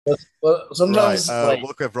But Right, sometimes, like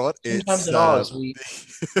welcome everyone. sometimes It's in ours, we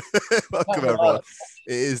welcome sometimes in everyone. ours,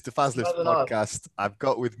 It is the Fazlift sometimes in ours. podcast. I've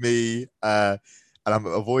got with me, and I'm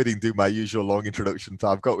avoiding doing my usual long introduction. So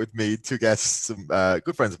I've got with me two guests, some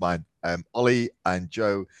good friends of mine, Ollie and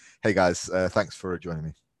Joe. Hey guys, thanks for joining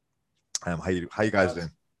me. How you guys doing?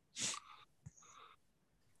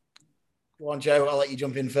 Go on, Joe. I'll let you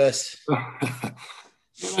jump in first.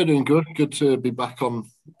 Yeah, doing good. Good to be back on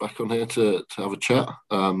here to have a chat.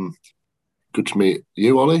 Good to meet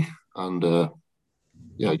you, Ollie, and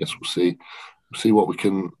yeah, I guess we'll see what we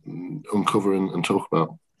can uncover and talk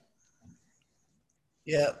about.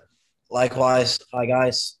 Yeah, likewise. Hi,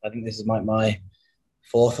 guys. I think this is my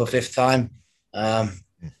fourth or fifth time. Um,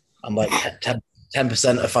 I'm like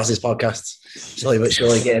 10% of Faz's podcasts. Slowly but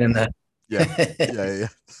surely getting in there. Yeah, yeah,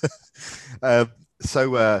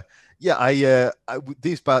 yeah. Yeah,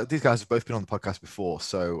 these guys have both been on the podcast before,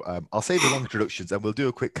 so I'll save the long introductions and we'll do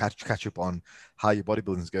a quick catch up on how your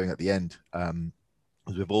bodybuilding is going at the end,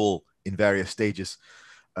 as we've all in various stages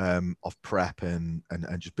of prep and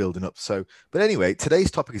just building up. So, but anyway, today's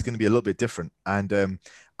topic is going to be a little bit different, and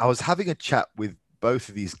I was having a chat with both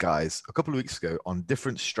of these guys a couple of weeks ago on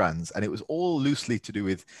different strands, and it was all loosely to do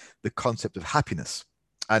with the concept of happiness.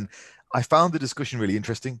 And I found the discussion really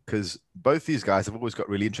interesting because both these guys have always got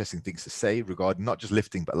really interesting things to say regarding not just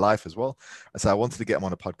lifting, but life as well. And so I wanted to get them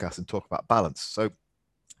on a podcast and talk about balance. So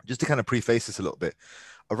just to kind of preface this a little bit,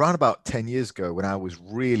 around about 10 years ago, when I was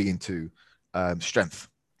really into strength,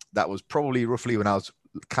 that was probably roughly when I was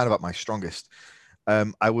kind of at my strongest.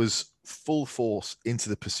 I was full force into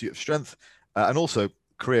the pursuit of strength and also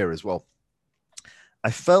career as well.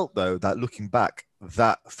 I felt though that looking back,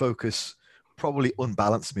 that focus probably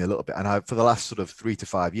unbalanced me a little bit. And for the last sort of 3 to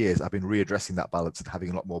 5 years, I've been readdressing that balance and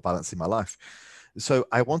having a lot more balance in my life. So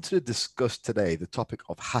I wanted to discuss today the topic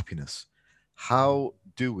of happiness. How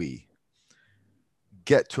do we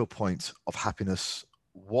get to a point of happiness?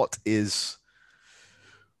 What is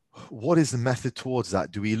the method towards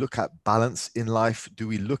that? Do we look at balance in life? Do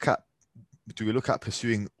we look at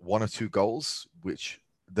pursuing one or two goals, which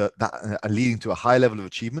that are leading to a high level of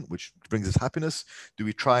achievement, which brings us happiness? Do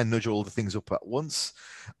we try and nudge all the things up at once?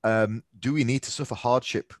 Do we need to suffer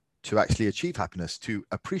hardship to actually achieve happiness, to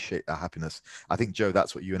appreciate our happiness? I think, Joe,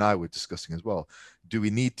 that's what you and I were discussing as well. Do we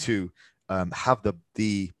need to have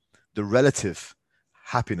the relative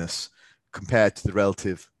happiness compared to the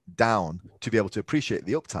relative down to be able to appreciate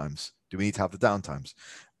the up times? Do we need to have the down times?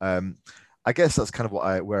 I guess that's kind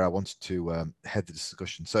of where I wanted to head the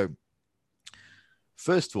discussion. So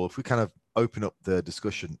first of all, if we kind of open up the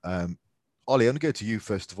discussion, Ollie, I'm going to go to you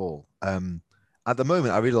first of all. At the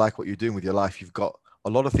moment, I really like what you're doing with your life. You've got a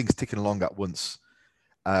lot of things ticking along at once,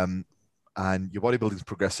 and your bodybuilding's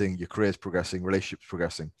progressing, your career's progressing, relationships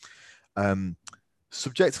progressing.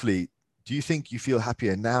 Subjectively, do you think you feel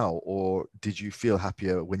happier now, or did you feel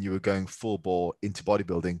happier when you were going full bore into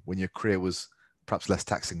bodybuilding, when your career was perhaps less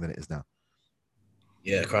taxing than it is now?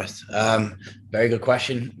 Yeah, Christ. Very good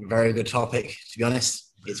question. Very good topic, to be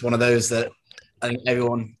honest. It's one of those that I think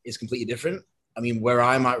everyone is completely different. I mean, where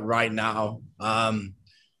I'm at right now,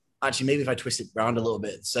 actually, maybe if I twist it around a little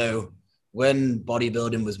bit. So when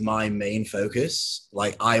bodybuilding was my main focus,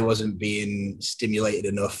 like I wasn't being stimulated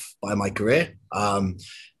enough by my career. That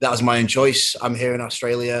was my own choice. I'm here in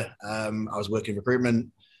Australia. I was working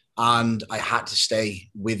recruitment, and I had to stay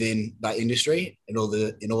within that industry in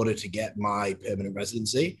order to get my permanent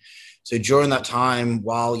residency. So during that time,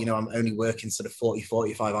 while I'm only working sort of 40,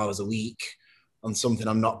 45 hours a week on something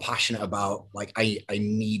I'm not passionate about, like I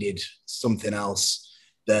needed something else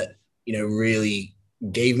that really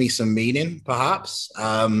gave me some meaning, perhaps.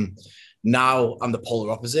 Now I'm the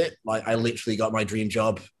polar opposite. Like I literally got my dream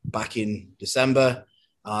job back in December.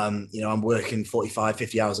 I'm working 45,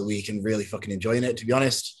 50 hours a week and really fucking enjoying it, to be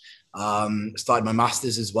honest. Started my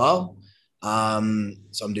master's as well. So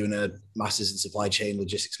I'm doing a master's in supply chain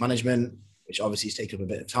logistics management, which obviously has taken up a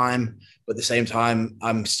bit of time. But at the same time,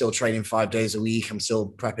 I'm still training 5 days a week. I'm still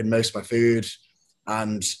prepping most of my food.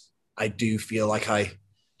 And I do feel like I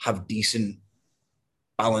have decent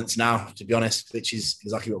balance now, to be honest, which is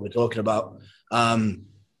exactly what we're talking about.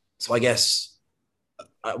 So I guess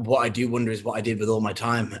what I do wonder is what I did with all my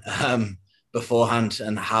time beforehand,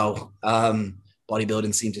 and how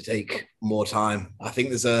bodybuilding seemed to take more time. I think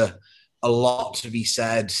there's a lot to be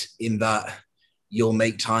said in that you'll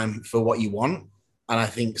make time for what you want. And I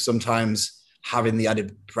think sometimes having the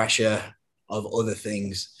added pressure of other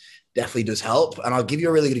things definitely does help. And I'll give you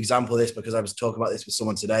a really good example of this because I was talking about this with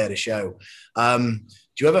someone today at a show. Do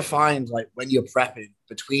you ever find, like, when you're prepping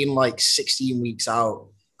between like 16 weeks out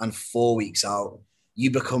and 4 weeks out,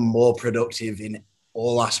 you become more productive in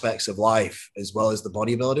all aspects of life as well as the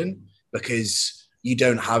bodybuilding, because you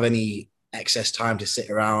don't have any excess time to sit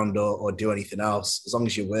around or do anything else. As long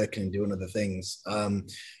as you're working and doing other things,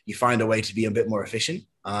 you find a way to be a bit more efficient.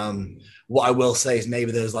 What I will say is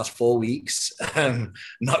maybe those last 4 weeks,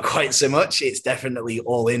 not quite so much. It's definitely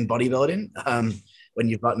all in bodybuilding. When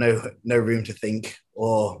you've got no room to think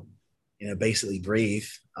or basically breathe.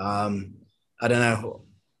 I don't know.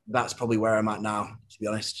 That's probably where I'm at now, to be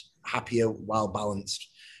honest. Happier, well balanced.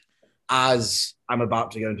 As I'm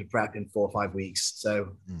about to go into prep in 4 or 5 weeks,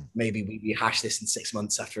 so maybe we hash this in 6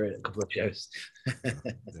 months after a couple of shows.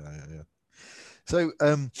 Yeah. So,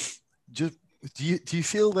 just do you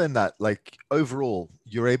feel then that, like, overall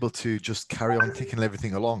you're able to just carry on ticking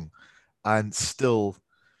everything along and still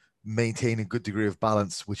maintain a good degree of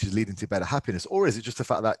balance, which is leading to better happiness? Or is it just the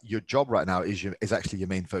fact that your job right now is actually your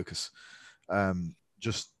main focus?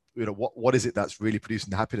 What is it that's really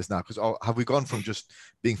producing the happiness now? Because have we gone from just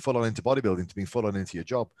being full on into bodybuilding to being full on into your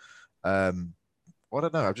job? I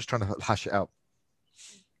don't know. I'm just trying to hash it out.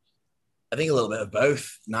 I think a little bit of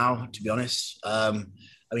both now, to be honest. I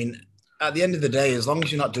mean, at the end of the day, as long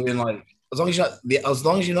as you're not at the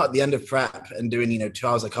end of prep and doing 2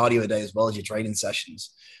 hours of cardio a day as well as your training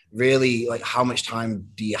sessions, really, like, how much time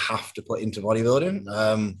do you have to put into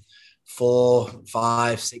bodybuilding? 4,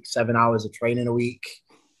 5, 6, 7 hours of training a week,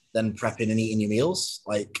 then prepping and eating your meals.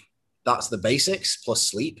 Like, that's the basics plus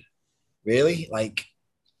sleep, really. Like,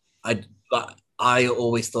 I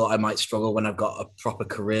always thought I might struggle when I've got a proper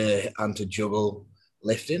career and to juggle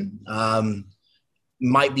lifting.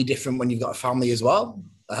 Might be different when you've got a family as well.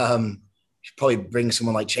 Should probably bring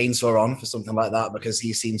someone like Chainsaw on for something like that, because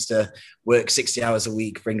he seems to work 60 hours a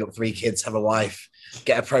week, bring up 3 kids, have a wife,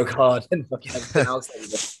 get a pro card, and fucking everything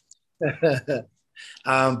else.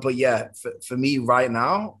 But yeah, for me right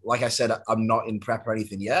now, like I said, I'm not in prep or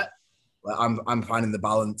anything yet. But I'm finding the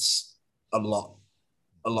balance a lot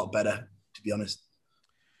better, to be honest.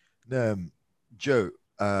 Joe,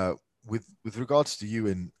 with regards to you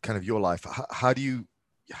and kind of your life, how do you,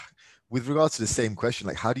 with regards to the same question,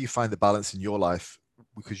 like, how do you find the balance in your life?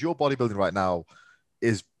 Because your bodybuilding right now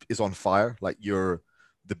is on fire. Like, you're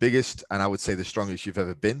the biggest, and I would say the strongest you've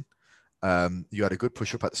ever been. You had a good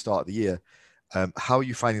push up at the start of the year. How are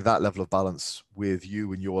you finding that level of balance with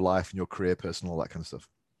you and your life and your career, personal, all that kind of stuff?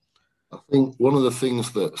 I think one of the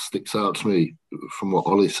things that sticks out to me from what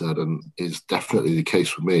Ollie said, and is definitely the case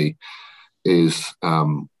for me, is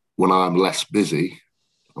when I'm less busy,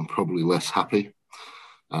 I'm probably less happy.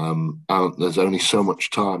 And there's only so much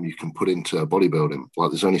time you can put into bodybuilding.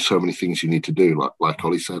 Like, there's only so many things you need to do, like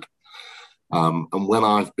Ollie said. And when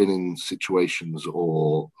I've been in situations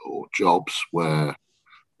or jobs where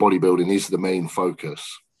bodybuilding is the main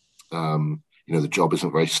focus, the job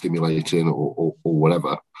isn't very stimulating or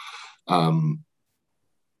whatever, I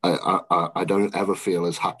don't ever feel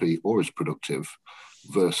as happy or as productive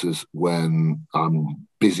versus when I'm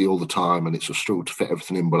busy all the time and it's a struggle to fit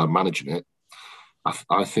everything in, but I'm managing it.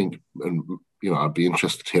 I think, and I'd be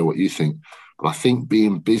interested to hear what you think, but I think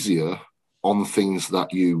being busier on things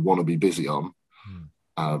that you want to be busy on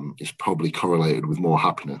is probably correlated with more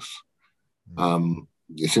happiness.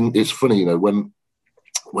 It's funny,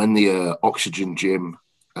 when the Oxygen Gym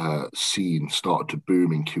scene started to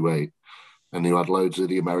boom in Kuwait, and you had loads of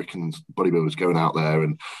the American bodybuilders going out there,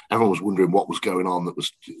 and everyone was wondering what was going on that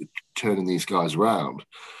was turning these guys around.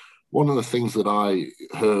 One of the things that I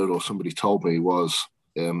heard or somebody told me was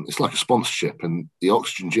it's like a sponsorship, and the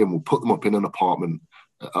Oxygen Gym will put them up in an apartment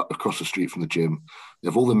across the street from the gym. They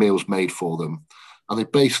have all the meals made for them, and they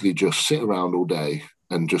basically just sit around all day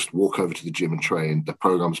and just walk over to the gym and train. The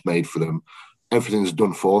program's made for them. Everything's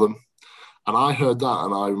done for them. And I heard that,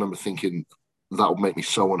 and I remember thinking that would make me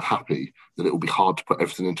so unhappy that it would be hard to put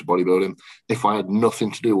everything into bodybuilding. If I had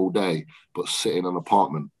nothing to do all day but sit in an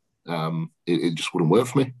apartment, it just wouldn't work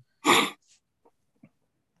for me.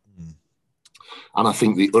 And I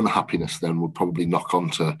think the unhappiness then would probably knock on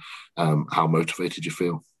to how motivated you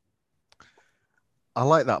feel. I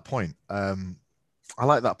like that point.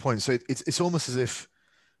 So it's almost as if,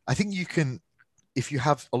 I think you can, if you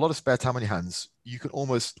have a lot of spare time on your hands, you can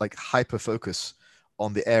almost like hyper focus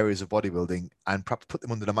on the areas of bodybuilding and perhaps put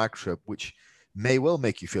them under the microscope, which may well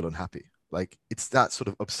make you feel unhappy. Like, it's that sort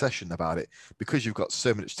of obsession about it, because you've got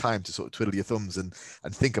so much time to sort of twiddle your thumbs and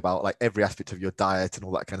think about like every aspect of your diet and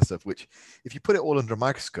all that kind of stuff, which if you put it all under a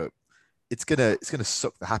microscope, it's gonna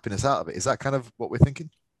suck the happiness out of it. Is that kind of what we're thinking?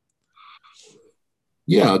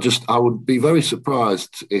 Yeah, I would be very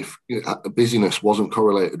surprised if busyness wasn't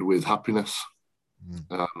correlated with happiness.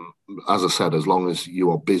 As I said, as long as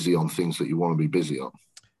you are busy on things that you want to be busy on.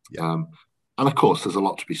 Yeah. And of course, there's a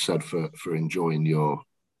lot to be said for enjoying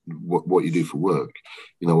what you do for work.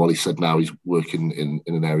 You know, Ollie said now he's working in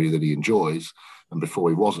an area that he enjoys, and before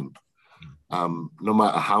he wasn't. No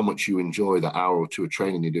matter how much you enjoy that hour or two of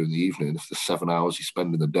training you do in the evening, if the 7 hours you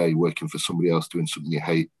spend in the day working for somebody else doing something you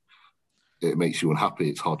hate, it makes you unhappy.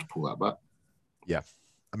 It's hard to pull that back. Yeah.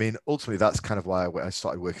 I mean, ultimately, that's kind of why I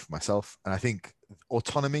started working for myself. And I think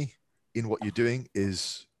autonomy in what you're doing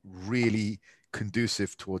is really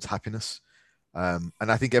conducive towards happiness. And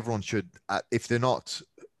I think everyone should, if they're not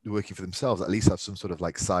working for themselves, at least have some sort of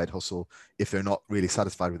like side hustle if they're not really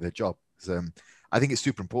satisfied with their job. I think it's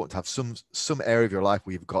super important to have some area of your life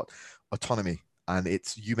where you've got autonomy, and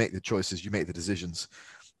it's you make the choices, you make the decisions,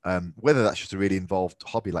 whether that's just a really involved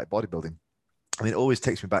hobby like bodybuilding. I mean, it always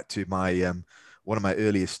takes me back to my one of my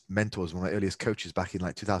earliest mentors, one of my earliest coaches back in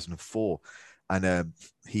like 2004, and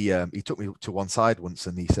he took me to one side once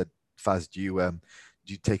and he said, "Faz, do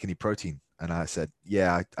you take any protein?" And I said,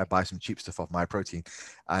 "Yeah, I buy some cheap stuff off MyProtein."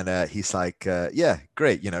 And he's like, "Yeah,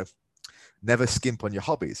 great, you know, never skimp on your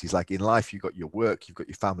hobbies." He's like, "In life, you've got your work, you've got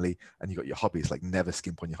your family, and you've got your hobbies. Like, never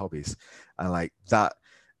skimp on your hobbies." And like that,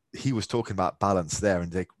 he was talking about balance there,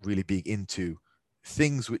 and like really being into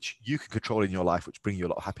things which you can control in your life, which bring you a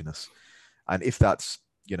lot of happiness. And if that's,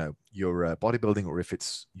 you know, your bodybuilding, or if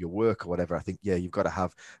it's your work or whatever, I think, yeah, you've got to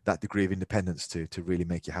have that degree of independence to really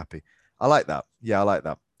make you happy. I like that. Yeah, I like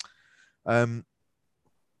that.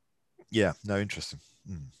 Yeah, no, interesting.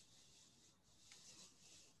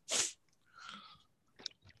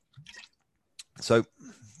 So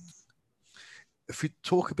if we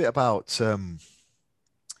talk a bit about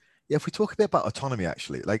if we talk a bit about autonomy,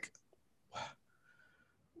 actually, like,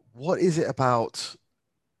 what is it about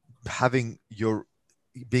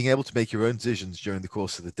being able to make your own decisions during the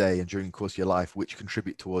course of the day and during the course of your life, which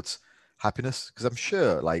contribute towards happiness? Because I'm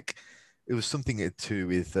sure, like, it was something to do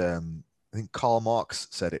with I think Karl Marx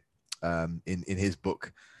said it in his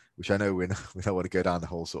book, which I know we don't want to go down the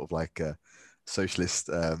whole sort of like socialist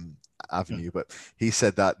avenue, but he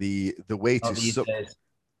said that the way to suck,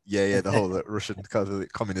 the whole Russian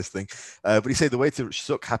communist thing, but he said the way to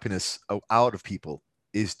suck happiness out of people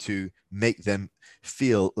is to make them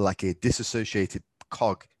feel like a disassociated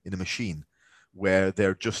cog in a machine, where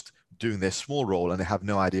they're just doing their small role and they have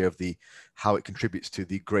no idea of how it contributes to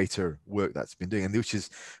the greater work that's been doing. And which is,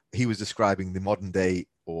 he was describing the modern day,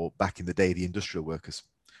 or back in the day, the industrial workers.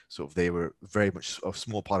 Sort of, they were very much a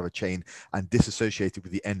small part of a chain and disassociated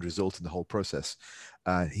with the end result in the whole process.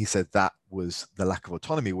 He said that was the lack of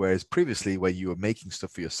autonomy, whereas previously, where you were making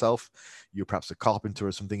stuff for yourself, you're perhaps a carpenter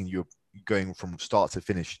or something, and you're going from start to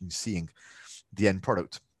finish and seeing the end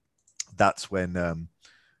product, that's when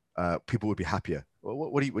people would be happier.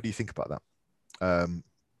 What do you think about that,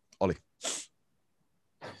 Ollie?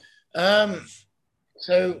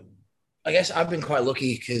 So I guess I've been quite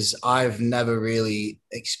lucky because I've never really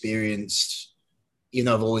experienced, even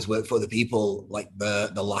though I've always worked for other people, like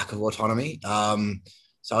the lack of autonomy.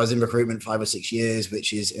 So I was in recruitment 5 or 6 years,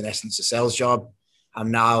 which is in essence a sales job.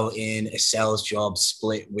 I'm now in a sales job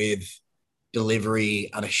split with delivery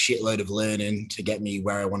and a shitload of learning to get me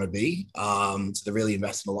where I want to be. So they're really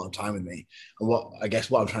investing a lot of time with me. And what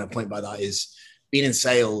I'm trying to point by that is, being in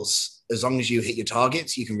sales, as long as you hit your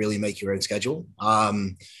targets, you can really make your own schedule.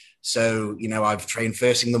 So, you know, I've trained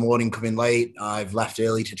first thing in the morning, come in late. I've left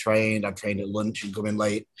early to train. I've trained at lunch and come in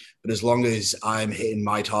late. But as long as I'm hitting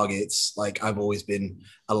my targets, like, I've always been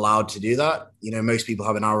allowed to do that. You know, most people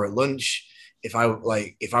have an hour at lunch. If I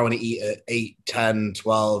want to eat at 8, 10,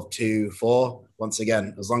 12, 2, 4, once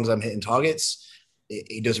again, as long as I'm hitting targets,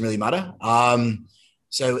 it doesn't really matter.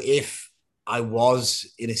 So if I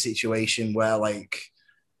was in a situation where, like,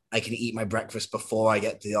 I can eat my breakfast before I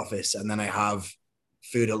get to the office, and then I have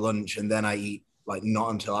food at lunch, and then I eat, like,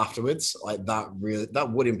 not until afterwards, like, that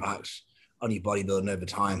would impact on your bodybuilding over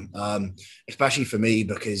time. Especially for me,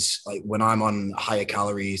 because, like, when I'm on higher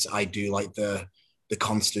calories, I do like the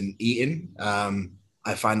constant eating.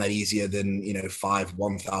 I find that easier than, you know, 5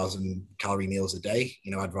 1,000 calorie meals a day.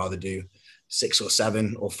 You know, I'd rather do 6 or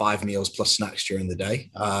 7 or 5 meals plus snacks during the day.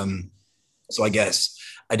 So I guess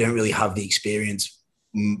I don't really have the experience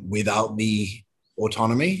without the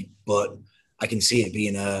autonomy, but I can see it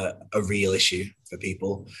being a real issue for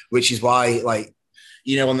people, which is why, like,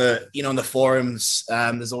 on the forums,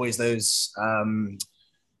 there's always those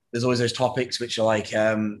topics which are like,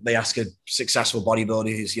 they ask a successful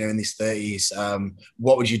bodybuilder who's, you know, in his 30s,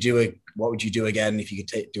 what would you do again if you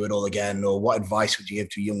could do it all again? Or what advice would you give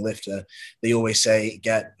to a young lifter? They always say,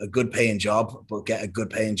 get a good paying job, but get a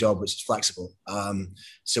good paying job which is flexible.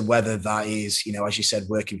 So whether that is, you know, as you said,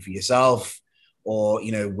 working for yourself, or,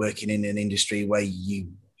 you know, working in an industry where you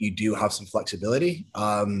you do have some flexibility,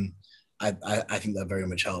 I think that very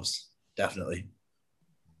much helps. Definitely.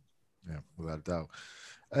 Yeah, without a doubt.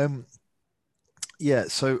 Yeah.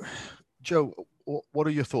 So, Joe, what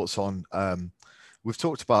are your thoughts on? We've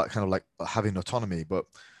talked about kind of like having autonomy, but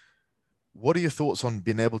what are your thoughts on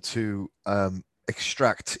being able to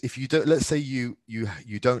extract, if you don't, let's say you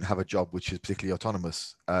don't have a job which is particularly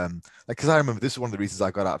autonomous, like, because I remember this is one of the reasons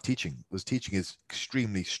I got out of teaching, was teaching is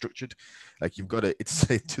extremely structured. Like, you've got to, it's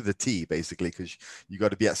to the T basically, because you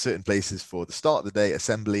got to be at certain places for the start of the day,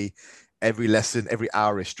 assembly, every lesson, every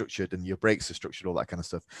hour is structured, and your breaks are structured, all that kind of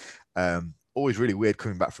stuff. Always really weird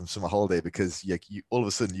coming back from summer holiday, because you all of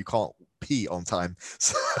a sudden you can't pee on time,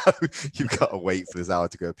 so you've got to wait for this hour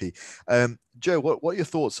to go pee. Joe, what are your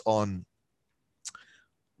thoughts on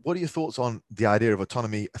the idea of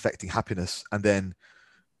autonomy affecting happiness, and then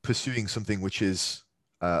pursuing something which is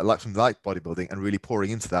like something like bodybuilding, and really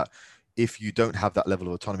pouring into that if you don't have that level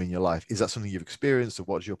of autonomy in your life? Is that something you've experienced, or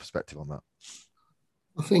what's your perspective on that?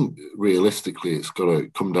 I think realistically, it's got to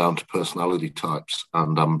come down to personality types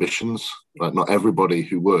and ambitions. Like, not everybody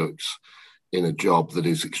who works in a job that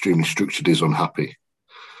is extremely structured is unhappy.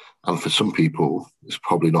 And for some people, it's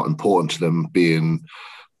probably not important to them being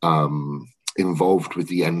involved with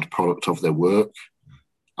the end product of their work.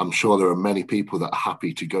 I'm sure there are many people that are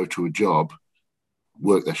happy to go to a job,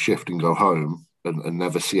 work their shift, and go home and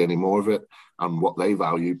never see any more of it. And what they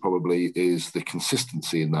value probably is the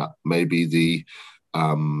consistency in that, maybe the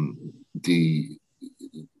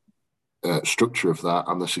structure of that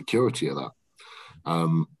and the security of that.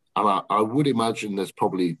 And I would imagine there's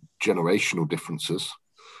probably generational differences.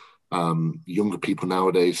 Younger people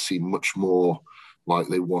nowadays seem much more like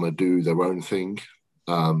they want to do their own thing.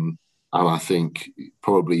 And I think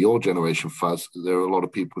probably your generation, Faz, there are a lot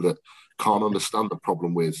of people that can't understand the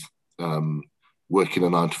problem with working a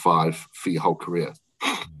 9 to 5 for your whole career.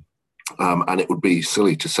 And it would be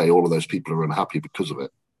silly to say all of those people are unhappy because of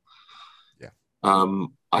it. Yeah.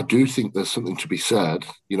 I do think there's something to be said.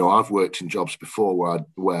 You know, I've worked in jobs before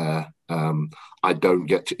where I don't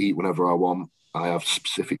get to eat whenever I want. I have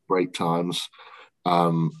specific break times,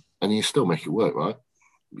 and you still make it work, right?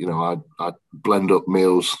 You know, I blend up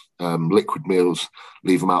meals, liquid meals,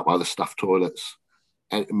 leave them out by the staff toilets.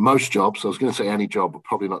 And most jobs, I was going to say any job, but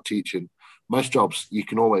probably not teaching. Most jobs, you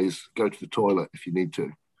can always go to the toilet if you need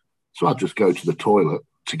to. So I'd just go to the toilet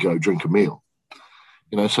to go drink a meal.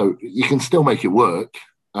 You know, so you can still make it work.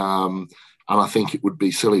 And I think it would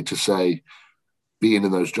be silly to say being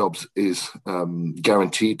in those jobs is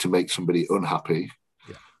guaranteed to make somebody unhappy.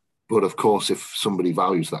 Yeah. But of course, if somebody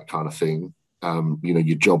values that kind of thing, you know,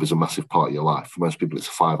 your job is a massive part of your life. For most people, it's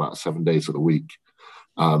 5 out of 7 days of the week.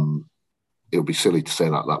 It would be silly to say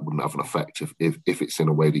that that wouldn't have an effect if it's in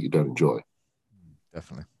a way that you don't enjoy.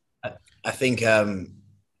 Definitely. I think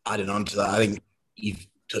adding on to that, I think you've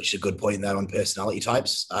touched a good point there on personality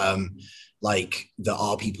types. Like, there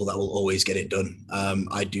are people that will always get it done.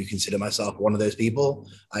 I do consider myself one of those people.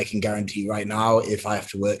 I can guarantee right now, if I have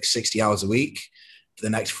to work 60 hours a week for the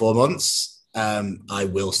next 4 months, I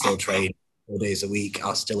will still train 4 days a week.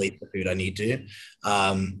 I'll still eat the food I need to.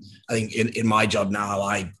 I think in my job now,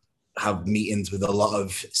 I have meetings with a lot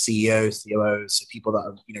of CEOs, COOs, people that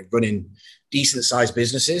are, you know, running decent sized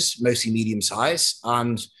businesses, mostly medium size.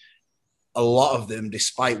 And a lot of them,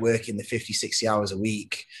 despite working the 50, 60 hours a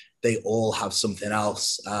week, they all have something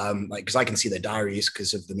else. Like, because I can see their diaries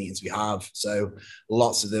because of the meetings we have. So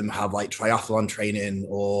lots of them have like triathlon training,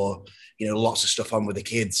 or, you know, lots of stuff on with the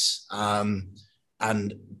kids. But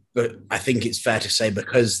I think it's fair to say,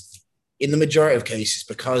 because in the majority of cases,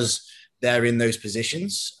 because they're in those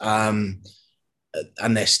positions, and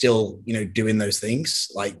they're still, you know, doing those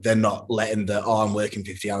things, like, they're not letting I'm working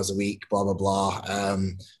 50 hours a week, blah, blah, blah.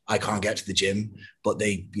 I can't get to the gym, but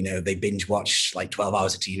they, you know, they binge watch like 12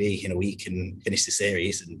 hours of TV in a week and finish the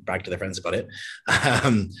series and brag to their friends about it.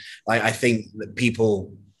 Like, I think that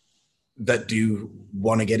people that do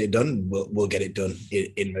want to get it done will get it done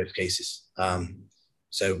in most cases.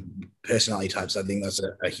 So personality types, I think that's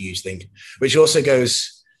a huge thing, which also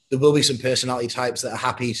goes, there will be some personality types that are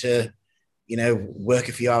happy to, you know, work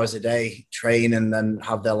a few hours a day, train, and then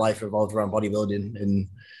have their life revolved around bodybuilding and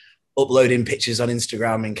uploading pictures on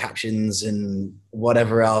Instagram and captions and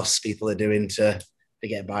whatever else people are doing to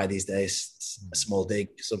get by these days. It's a small dig.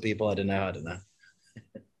 Some people, I don't know.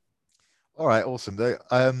 All right, awesome.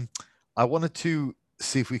 I wanted to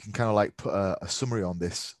see if we can kind of like put a summary on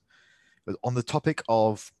this, but on the topic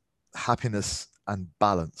of happiness and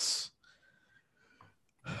balance.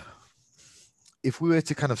 If we were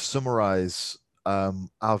to kind of summarize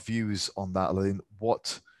our views on that, Lynn,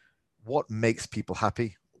 what makes people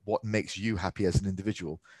happy? what makes you happy as an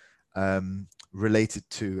individual, related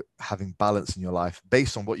to having balance in your life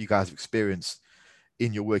based on what you guys have experienced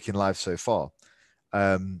in your working life so far.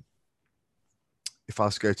 If I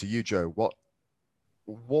was to go to you, Joe, what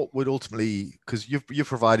would ultimately, because you've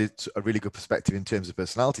provided a really good perspective in terms of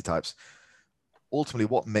personality types, ultimately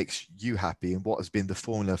what makes you happy and what has been the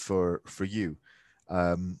formula for you,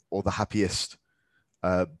 or the happiest,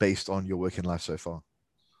 based on your working life so far?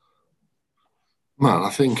 Man, I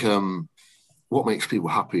think what makes people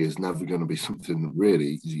happy is never going to be something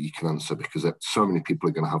really you can answer, because so many people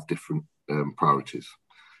are going to have different priorities.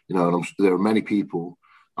 You know, and there are many people,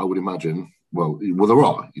 I would imagine, well, there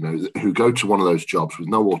are, you know, who go to one of those jobs with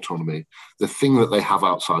no autonomy. The thing that they have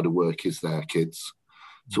outside of work is their kids.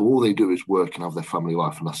 So all they do is work and have their family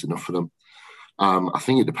life, and that's enough for them. I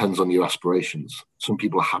think it depends on your aspirations. Some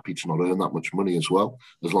people are happy to not earn that much money as well,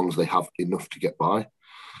 as long as they have enough to get by.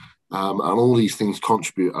 And all these things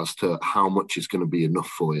contribute as to how much is going to be enough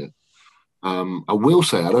for you. I will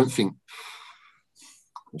say, I don't think,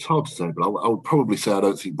 it's hard to say, but I would probably say I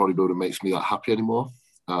don't think bodybuilding makes me that happy anymore.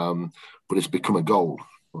 But it's become a goal,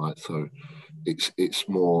 right? So it's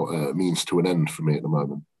more a means to an end for me at the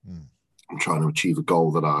moment. I'm trying to achieve a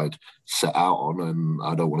goal that I'd set out on and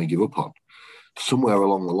I don't want to give up on. Somewhere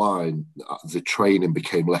along the line, the training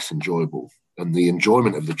became less enjoyable. And the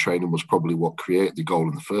enjoyment of the training was probably what created the goal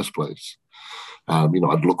in the first place. You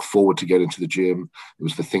know, I'd look forward to getting to the gym. It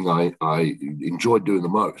was the thing I enjoyed doing the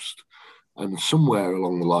most. And somewhere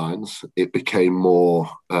along the lines, it became more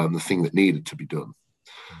the thing that needed to be done.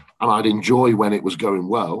 And I'd enjoy when it was going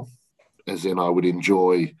well, as in I would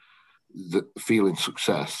enjoy the feeling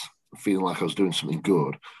success, feeling like I was doing something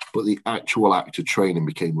good. But the actual act of training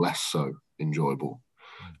became less so enjoyable.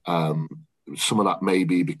 Some of that may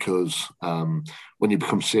be because when you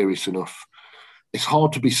become serious enough, it's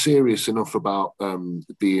hard to be serious enough about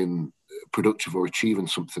being productive or achieving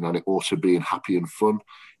something and it also being happy and fun.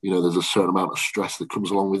 You know, there's a certain amount of stress that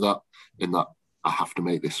comes along with that, in that I have to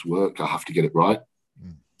make this work, I have to get it right.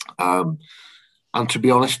 And to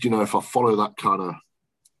be honest, you know, if I follow that kind of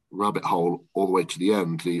rabbit hole all the way to the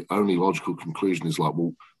end, the only logical conclusion is like,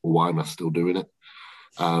 well why am I still doing it?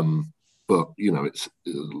 But you know, it's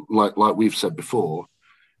like we've said before,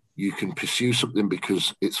 you can pursue something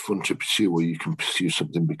because it's fun to pursue, or you can pursue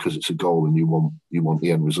something because it's a goal and you want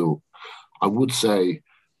the end result. I would say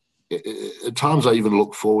at times I even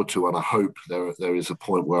look forward to, and I hope there is a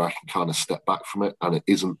point where I can kind of step back from it and it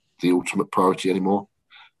isn't the ultimate priority anymore.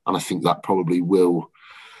 And I think that probably will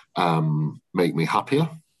make me happier.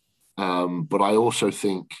 But I also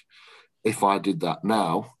think if I did that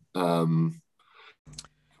now, I don't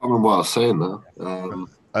remember what I was saying there.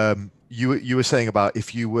 You were saying about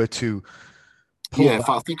if you were to if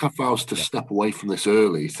I was to step away from this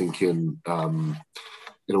early, thinking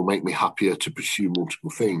it'll make me happier to pursue multiple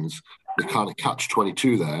things, the kind of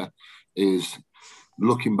catch-22 there is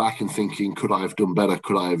looking back and thinking, could I have done better?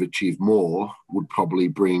 Could I have achieved more? Would probably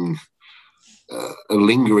bring a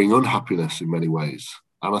lingering unhappiness in many ways.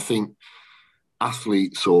 And I think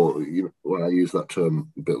athletes, or I use that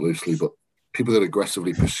term a bit loosely, but people that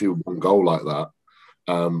aggressively pursue one goal like that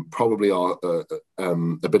probably are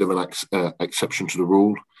a bit of an exception to the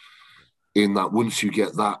rule, in that once you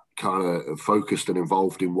get that kind of focused and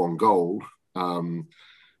involved in one goal,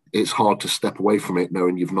 it's hard to step away from it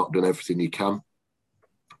knowing you've not done everything you can.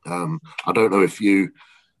 I don't know if you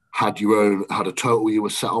had a total you were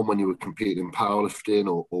set on when you were competing in powerlifting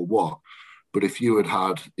or what, but if your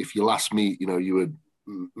last meet, you had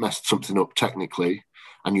messed something up technically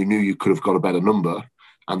and you knew you could have got a better number,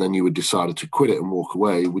 and then you had decided to quit it and walk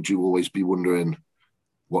away, would you always be wondering,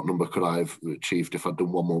 what number could I have achieved if I'd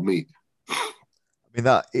done one more meet? I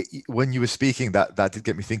mean, when you were speaking, that did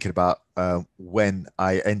get me thinking about when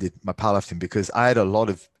I ended my powerlifting, because I had a lot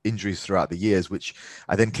of injuries throughout the years, which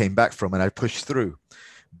I then came back from and I pushed through.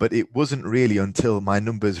 But it wasn't really until my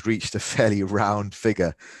numbers reached a fairly round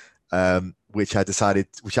figure, which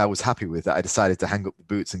I was happy with, that I decided to hang up the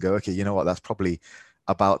boots and go, okay, you know what, that's probably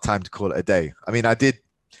about time to call it a day. I mean, I did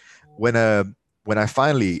when I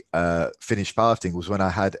finally finished powerlifting was when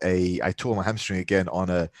I tore my hamstring again on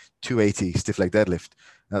a 280 stiff leg deadlift.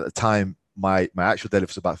 And at the time, my actual deadlift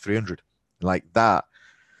was about 300. Like that,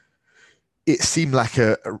 it seemed like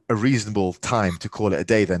a reasonable time to call it a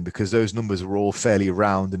day then, because those numbers were all fairly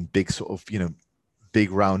round and big, sort of, big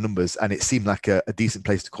round numbers. And it seemed like a decent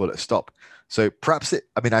place to call it a stop. So perhaps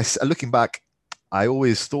looking back, I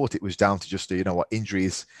always thought it was down to just,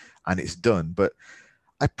 injuries and it's done. But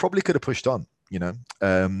I probably could have pushed on.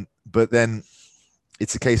 But then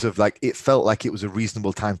it's a case of like, it felt like it was a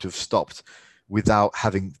reasonable time to have stopped without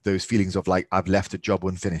having those feelings of like I've left a job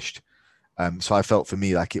unfinished. So I felt for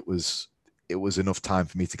me like it was enough time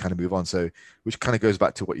for me to kind of move on. So which kind of goes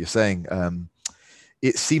back to what you're saying.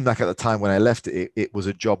 It seemed like at the time when I left it, it was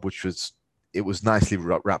a job which was nicely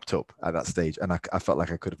wrapped up at that stage, and I felt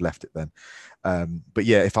like I could have left it then. But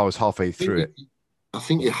yeah, if I was halfway through it, I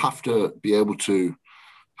think you have to be able to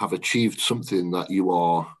have achieved something that you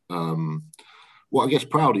are, I guess,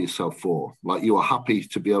 proud of yourself for. Like you are happy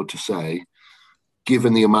to be able to say,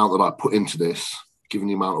 given the amount that I put into this, given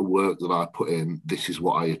the amount of work that I put in, this is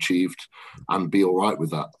what I achieved, and be all right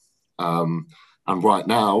with that. And right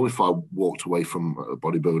now, if I walked away from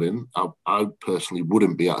bodybuilding, I personally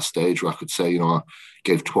wouldn't be at a stage where I could say, I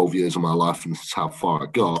gave 12 years of my life and this is how far I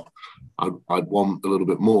got. I'd want a little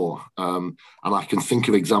bit more. And I can think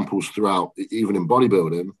of examples throughout, even in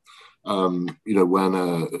bodybuilding, when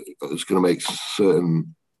I was going to make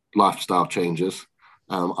certain lifestyle changes,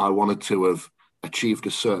 I wanted to have achieved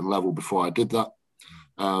a certain level before I did that.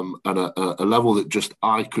 And a level that just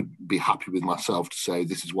I could be happy with myself to say,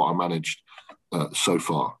 this is what I managed so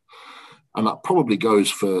far. And that probably goes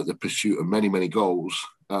for the pursuit of many, many goals.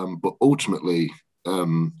 But ultimately,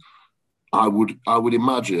 I would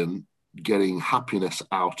imagine getting happiness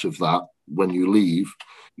out of that when you leave,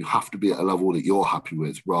 you have to be at a level that you're happy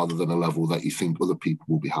with rather than a level that you think other people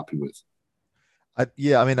will be happy with.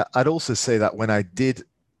 I'd also say that when I did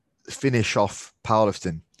finish off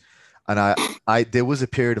powerlifting, and I there was a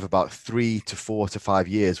period of about 3 to 4 to 5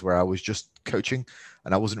 years where I was just coaching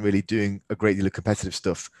and I wasn't really doing a great deal of competitive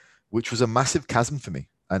stuff, which was a massive chasm for me.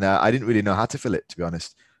 And I didn't really know how to fill it, to be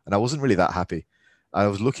honest. And I wasn't really that happy. I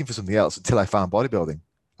was looking for something else until I found bodybuilding.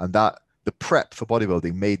 And that the prep for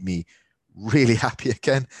bodybuilding made me really happy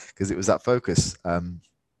again because it was that focus. Do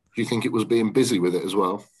you think it was being busy with it as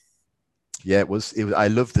well? Yeah, it was. I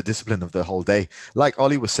loved the discipline of the whole day. Like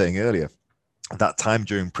Ollie was saying earlier, that time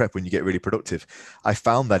during prep when you get really productive, I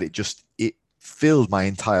found that it filled my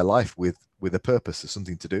entire life with a purpose, of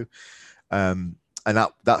something to do, and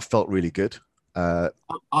that felt really good.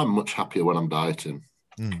 I'm much happier when I'm dieting,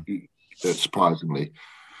 surprisingly,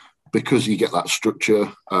 because you get that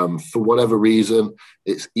structure. For whatever reason,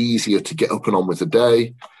 it's easier to get up and on with the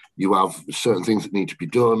day. You have certain things that need to be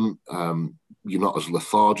done. You're not as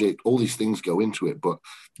lethargic. All these things go into it, but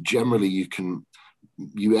generally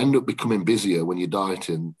you end up becoming busier when you're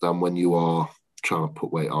dieting than when you are trying to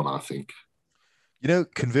put weight on, I think.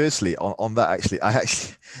 Conversely on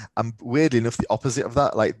that, I'm weirdly enough the opposite of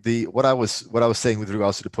that. Like what I was saying with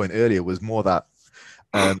regards to the point earlier was more that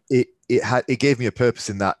it gave me a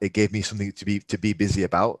purpose in that it gave me something to be busy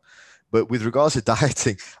about. But with regards to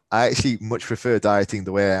dieting, I actually much prefer dieting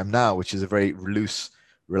the way I am now, which is a very loose,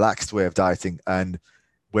 relaxed way of dieting, and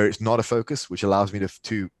where it's not a focus, which allows me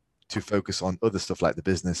to focus on other stuff like the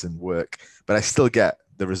business and work, but I still get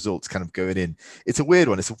the results kind of going in. It's a weird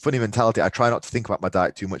one. It's a funny mentality. I try not to think about my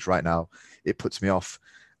diet too much right now. It puts me off.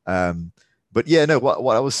 But yeah, no,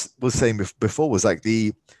 what I was saying before was like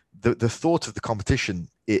the thought of the competition,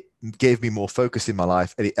 it gave me more focus in my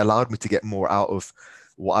life, and it allowed me to get more out of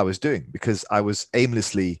what I was doing, because I wasn't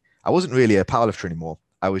really a powerlifter anymore.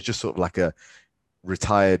 I was just sort of like a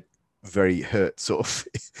retired, very hurt sort of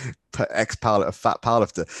ex-powerlifter, fat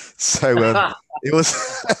powerlifter. So it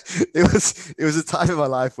was a time in my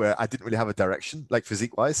life where I didn't really have a direction, like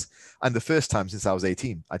physique wise. And the first time since I was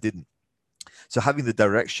 18, I didn't. So having the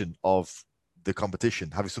direction of the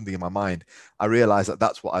competition, having something in my mind, I realized that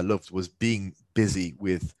that's what I loved, was being busy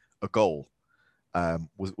with a goal.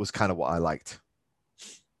 Was kind of what I liked.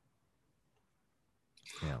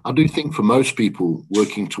 Yeah. I do think for most people,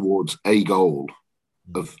 working towards a goal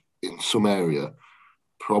in some area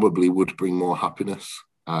probably would bring more happiness.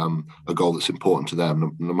 A goal that's important to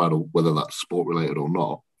them, no matter whether that's sport related or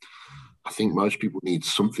not. I think most people need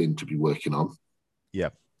something to be working on. Yeah,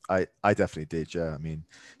 I definitely did. Yeah, I mean,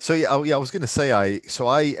 so yeah, I was going to say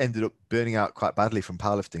I ended up burning out quite badly from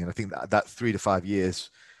powerlifting, and I think that 3 to 5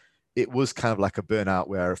 years, it was kind of like a burnout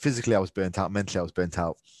where physically I was burnt out, mentally I was burnt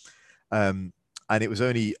out. And it was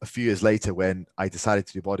only a few years later when I decided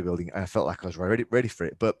to do bodybuilding, and I felt like I was ready for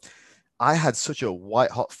it. But I had such a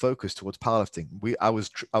white hot focus towards powerlifting. I was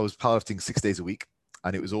powerlifting 6 days a week,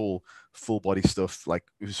 and it was all full body stuff. Like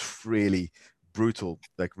it was really brutal,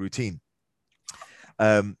 like routine.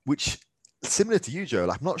 Which, similar to you,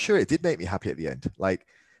 Joel, I'm not sure it did make me happy at the end. Like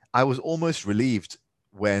I was almost relieved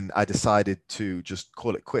when I decided to just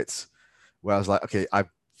call it quits, where I was like, okay, I've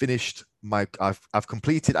finished I've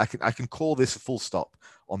completed, I can call this a full stop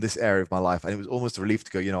on this area of my life. And it was almost a relief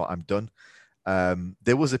to go, I'm done.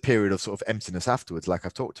 There was a period of sort of emptiness afterwards, like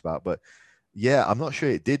I've talked about, but Yeah, I'm not sure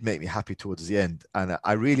it did make me happy towards the end. And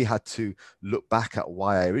I really had to look back at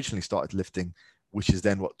why I originally started lifting, which is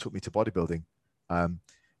then what took me to bodybuilding. Um,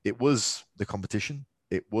 it was the competition,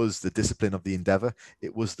 it was the discipline of the endeavor,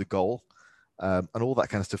 it was the goal. And all that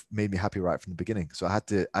kind of stuff made me happy right from the beginning. So I had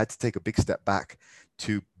to take a big step back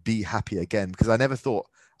to be happy again, because I never thought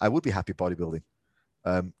I would be happy bodybuilding.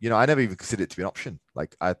 I never even considered it to be an option.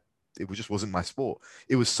 It just wasn't my sport.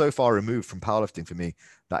 It was so far removed from powerlifting for me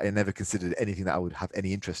that I never considered anything that I would have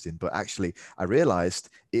any interest in. But actually, I realized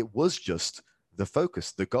it was just the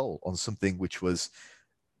focus, the goal on something which was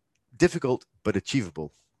difficult but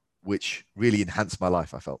achievable, which really enhanced my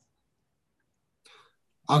life, I felt.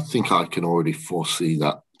 I think I can already foresee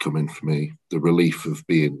that coming for me. The relief of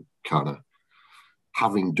being kind of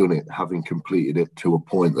having done it, having completed it to a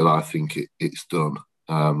point that I think it's done.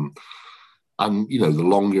 And the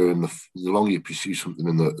longer the longer you pursue something,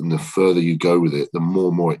 and the further you go with it, the more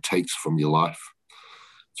and more it takes from your life.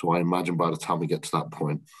 So I imagine by the time we get to that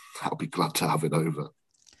point, I'll be glad to have it over.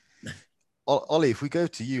 Ollie, if we go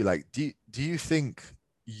to you, do you think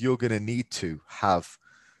you're going to need to have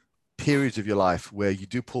periods of your life where you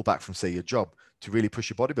do pull back from, say, your job to really push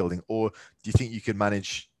your bodybuilding, or do you think you can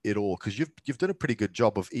manage it all? Because you've done a pretty good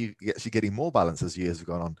job of actually getting more balance as years have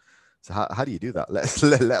gone on. So how do you do that? Let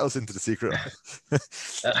us into the secret.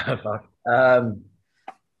 I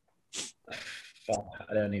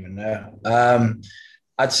don't even know.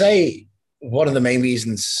 I'd say one of the main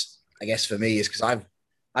reasons, I guess, for me is because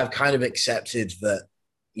I've kind of accepted that,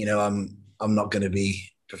 I'm not going to be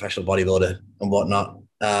a professional bodybuilder and whatnot.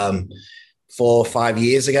 4 or 5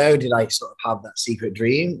 years ago, did I sort of have that secret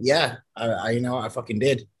dream? Yeah, I fucking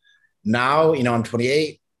did. Now, I'm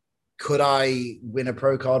 28. Could I win a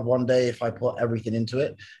pro card one day if I put everything into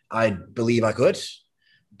it? I believe I could,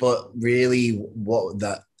 but really,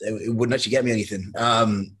 it wouldn't actually get me anything.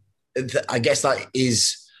 I guess that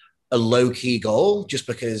is a low key goal, just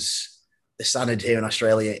because the standard here in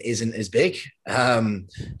Australia isn't as big.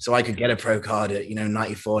 So I could get a pro card at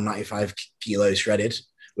 94, 95 kilos shredded,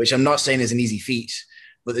 which I'm not saying is an easy feat,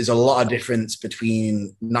 but there's a lot of difference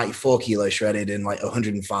between 94 kilos shredded and like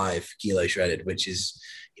 105 kilos shredded, which is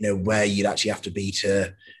where you'd actually have to be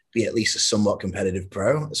to be at least a somewhat competitive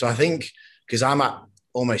pro. So I think, because I'm at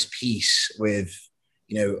almost peace with,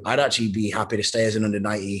 I'd actually be happy to stay as an under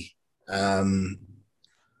 90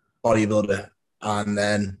 bodybuilder, and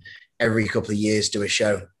then every couple of years do a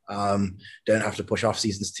show. Don't have to push off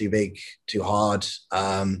seasons too big, too hard.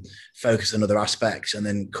 Focus on other aspects, and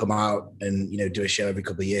then come out and do a show every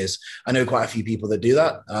couple of years. I know quite a few people that do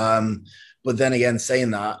that. But then again, saying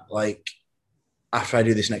that, after I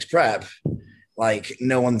do this next prep,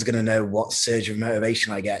 no one's going to know what surge of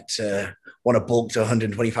motivation I get to want to bulk to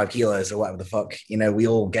 125 kilos or whatever the fuck, we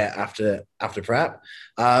all get after prep.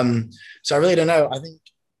 So I really don't know.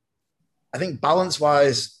 I think balance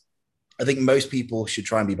wise, I think most people should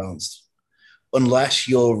try and be balanced, unless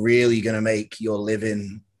you're really going to make your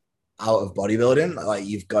living out of bodybuilding.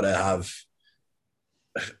 You've got to have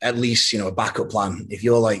at least, a backup plan. If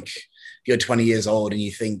you're 20 years old and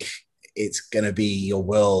you think it's going to be your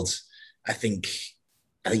world, I think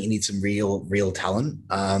you need some real talent.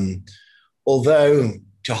 Although,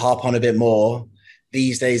 to harp on a bit more,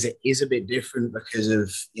 these days it is a bit different because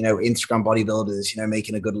of Instagram bodybuilders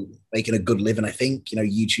making a good living. I think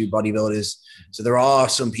YouTube bodybuilders. So there are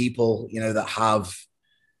some people that have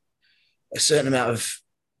a certain amount of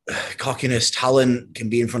cockiness, talent, can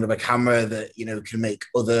be in front of a camera that can make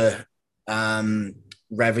other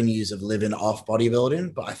revenues of living off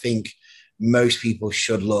bodybuilding. But I think most people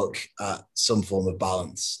should look at some form of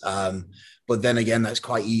balance. But then again, that's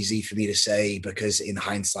quite easy for me to say, because in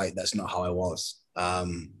hindsight, that's not how I was. So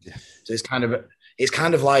it's kind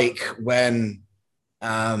of like when,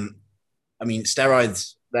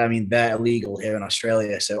 steroids, they're illegal here in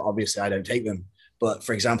Australia. So obviously I don't take them. But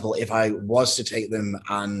for example, if I was to take them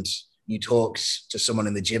and you talked to someone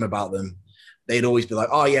in the gym about them, they'd always be like,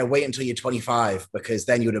 oh yeah, wait until you're 25, because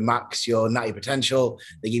then you would have maxed your natty potential.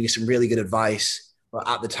 They give you some really good advice. But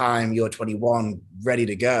at the time you're 21, ready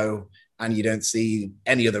to go, and you don't see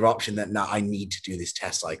any other option than, no, I need to do this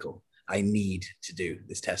test cycle. I need to do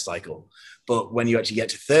this test cycle. But when you actually get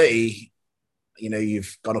to 30,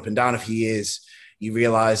 you've gone up and down a few years, you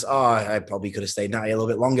realize, oh, I probably could have stayed natty a little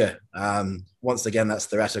bit longer. Once again, that's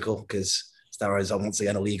theoretical, because steroids are once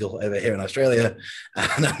again illegal over here in Australia,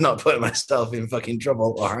 and I'm not putting myself in fucking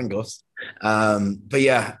trouble or handcuffs. But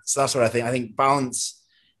yeah, so that's what I think. I think balance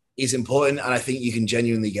is important, and I think you can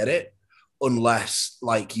genuinely get it, unless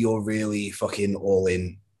you're really fucking all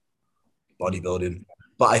in bodybuilding.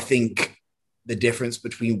 But I think the difference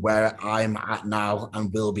between where I'm at now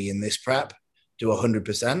and will be in this prep do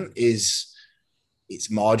 100% is it's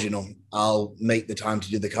marginal. I'll make the time to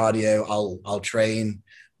do the cardio. I'll train.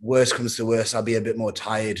 Worst comes to worst, I'll be a bit more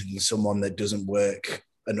tired than someone that doesn't work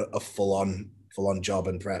a full on job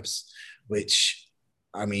and preps, which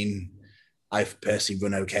I mean, I've personally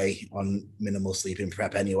run okay on minimal sleep in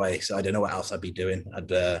prep anyway. So I don't know what else I'd be doing. I'd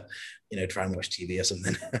try and watch TV or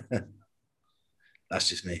something. That's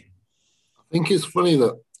just me. I think it's funny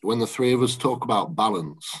that when the three of us talk about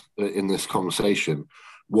balance in this conversation,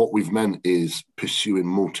 what we've meant is pursuing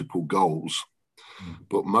multiple goals.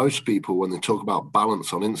 But most people, when they talk about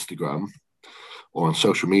balance on Instagram or on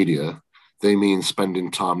social media, they mean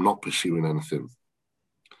spending time not pursuing anything.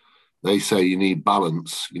 They say you need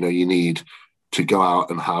balance. You need to go out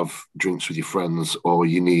and have drinks with your friends, or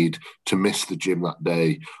you need to miss the gym that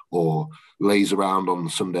day, or laze around on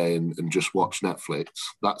Sunday and just watch Netflix.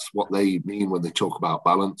 That's what they mean when they talk about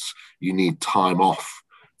balance. You need time off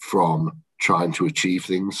from trying to achieve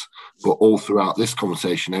things. But all throughout this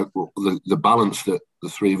conversation, the balance that the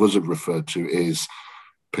three of us have referred to is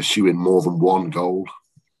pursuing more than one goal.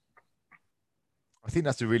 I think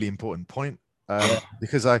that's a really important point,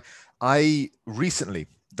 because I recently,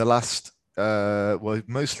 the last,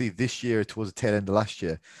 mostly this year towards the tail end of last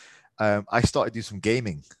year, I started doing some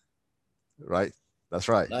gaming, right? That's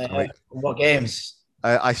right. What games?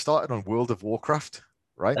 I started on World of Warcraft,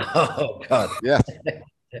 right? Oh, God. Yeah.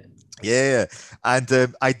 Yeah.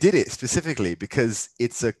 And I did it specifically because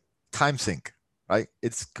it's a time sink, right?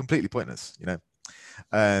 It's completely pointless,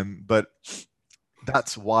 but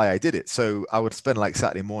that's why I did it. So I would spend like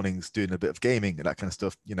Saturday mornings doing a bit of gaming and that kind of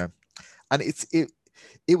stuff, and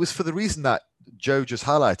it was for the reason that Joe just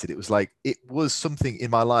highlighted. It was like, it was something in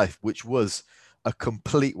my life which was a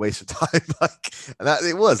complete waste of time. And that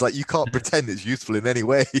it was like, you can't pretend it's useful in any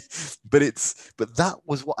way, but that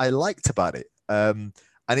was what I liked about it. And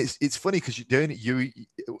it's funny because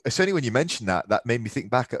it's only when you mentioned that made me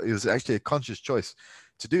think back. It was actually a conscious choice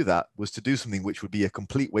to do that, was to do something which would be a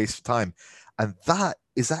complete waste of time. And that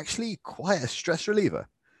is actually quite a stress reliever.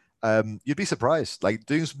 You'd be surprised, like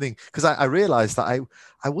doing something, because I realized that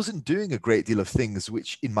I wasn't doing a great deal of things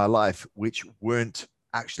which in my life which weren't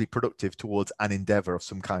actually productive towards an endeavor of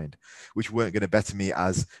some kind, which weren't going to better me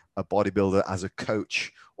as a bodybuilder, as a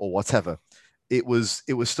coach, or whatever. It was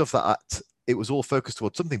stuff that it was all focused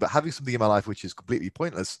towards something, but having something in my life which is completely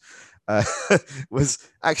pointless was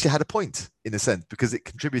actually had a point in a sense, because it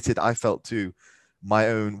contributed, I felt, to my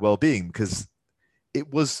own well-being, because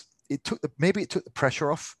it took the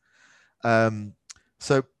pressure off.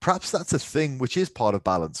 So perhaps that's a thing which is part of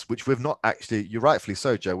balance, which we've not actually, you're rightfully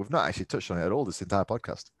so, Joe, we've not actually touched on it at all this entire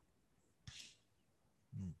podcast.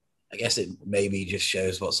 I guess it maybe just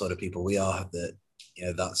shows what sort of people we are, that,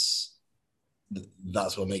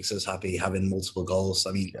 that's what makes us happy, having multiple goals.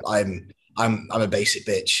 I mean, I'm a basic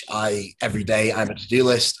bitch. Every day I have a to-do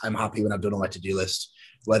list. I'm happy when I've done all my to-do list,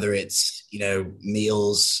 whether it's,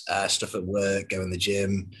 meals, stuff at work, going to the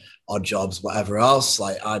gym, odd jobs, whatever else.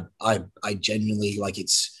 Like I genuinely, like,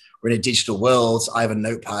 we're in a digital world. I have a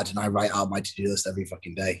notepad and I write out my to-do list every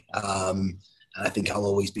fucking day. And I think I'll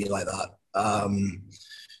always be like that.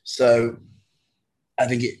 So I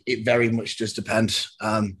think it very much does depend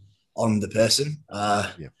on the person.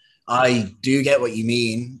 I do get what you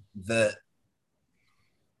mean, that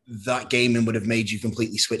gaming would have made you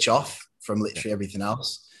completely switch off from literally everything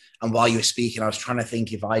else. And while you were speaking, I was trying to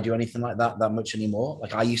think if I do anything like that much anymore.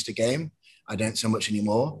 Like, I used to game. I don't so much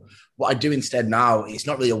anymore. What I do instead now, it's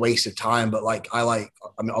not really a waste of time, but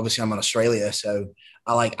obviously I'm in Australia, so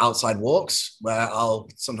I like outside walks where I'll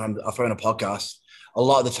throw in a podcast. A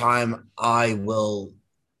lot of the time I will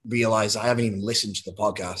realize I haven't even listened to the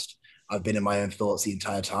podcast. I've been in my own thoughts the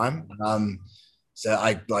entire time. So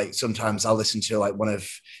sometimes I'll listen to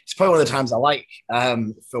it's probably one of the times I like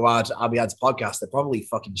Fouad Abiad's podcast. They're probably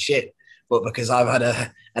fucking shit, but because I've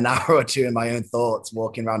had an hour or two in my own thoughts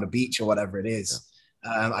walking around a beach or whatever it is,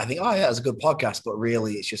 I think, oh yeah, it's a good podcast, but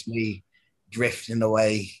really it's just me drifting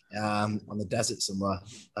away on the desert somewhere.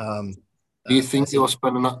 Do you think you're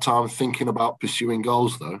spending that time thinking about pursuing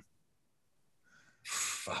goals though?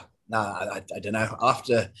 I don't know. I'll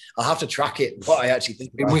have to track it, what I actually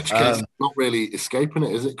think about. In which case, it's not really escaping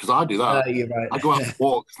it, is it? Because I do that. You're right. I go out for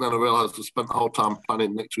walks and then I realise I've spent the whole time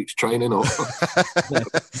planning next week's training. Or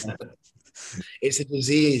it's a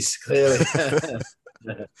disease, clearly.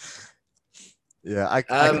 Yeah,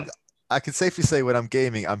 I can safely say when I'm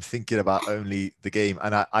gaming, I'm thinking about only the game,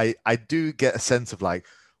 and I do get a sense of like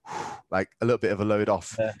a little bit of a load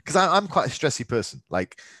off, because I'm quite a stressy person.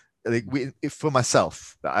 For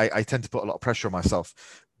myself, I tend to put a lot of pressure on myself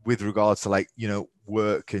with regards to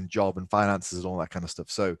work and job and finances and all that kind of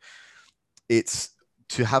stuff. So it's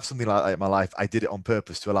to have something like that in my life. I did it on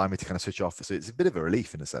purpose to allow me to kind of switch off. So it's a bit of a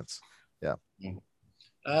relief in a sense. Yeah.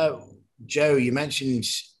 Joe, you mentioned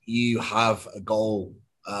you have a goal.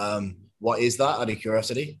 What is that, out of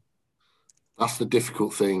curiosity? That's the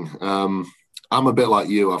difficult thing. I'm a bit like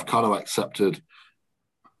you. I've kind of accepted.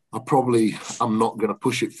 I'm not going to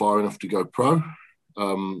push it far enough to go pro.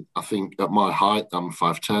 I think at my height, I'm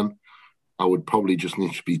 5'10". I would probably just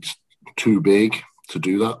need to be too big to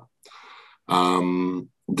do that.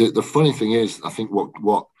 The funny thing is, I think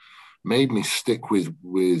what made me stick with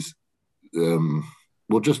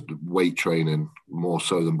just weight training more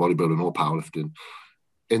so than bodybuilding or powerlifting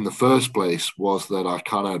in the first place was that I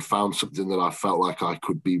kind of had found something that I felt like I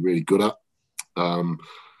could be really good at. And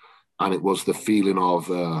it was the feeling of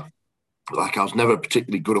like I was never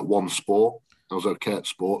particularly good at one sport. I was okay at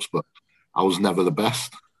sports, but I was never the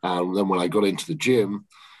best. And then when I got into the gym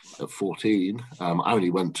at 14, I only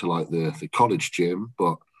went to like the college gym,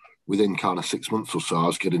 but within kind of 6 months or so, I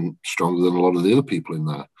was getting stronger than a lot of the other people in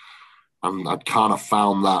there. And I'd kind of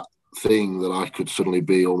found that thing that I could suddenly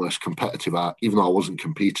be almost competitive at, even though I wasn't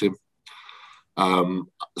competing.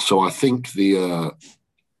 So I think the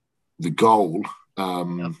goal, There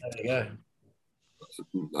you go.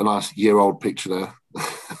 a nice year-old picture there.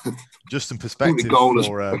 Just some perspective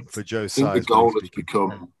for Joe's size. I think the goal has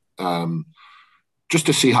become just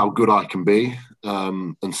to see how good I can be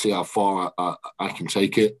and see how far I can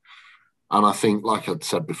take it. And I think, like I'd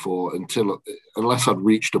said before, unless I'd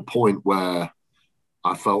reached a point where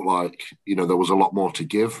I felt like, there was a lot more to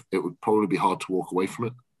give, it would probably be hard to walk away from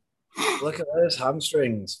it. Look at those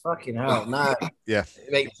hamstrings. Fucking hell. No. Yeah.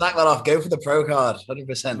 Mate, sack that off. Go for the pro card.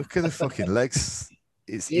 100%. Look at the fucking legs.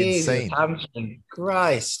 It's Jesus, insane. Hamstring.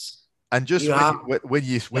 Christ. And just when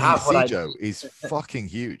you see Joe, he's fucking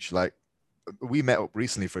huge. Like, we met up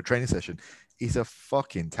recently for a training session. He's a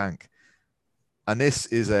fucking tank. And this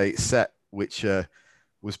is a set which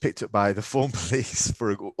was picked up by the Form Police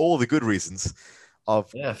for all the good reasons of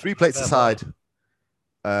 3 plates aside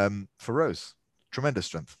for Rose. Tremendous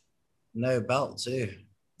strength. No belt too.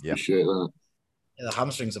 Yeah. Appreciate that. Yeah, the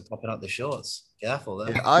hamstrings are popping out the shorts. Careful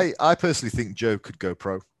there. Yeah, I personally think Joe could go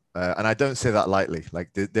pro. And I don't say that lightly.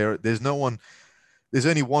 Like there's no one, there's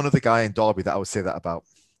only one other guy in Derby that I would say that about.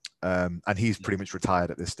 And he's pretty much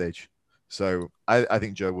retired at this stage. So I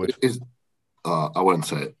think Joe would. I won't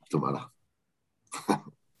say it. Don't matter.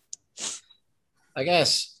 I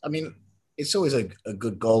guess, it's always a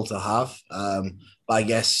good goal to have. But I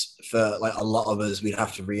guess for like a lot of us, we'd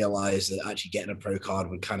have to realize that actually getting a pro card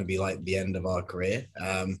would kind of be like the end of our career.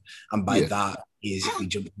 And by that is if we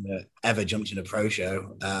ever jumped in a pro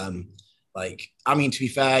show. To be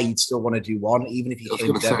fair, you'd still want to do one, even if you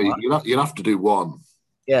came dead. You'd have to do one.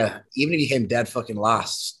 Yeah, even if you came dead fucking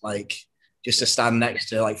last, like just to stand next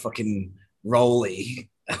to like fucking Rolly,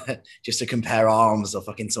 just to compare arms or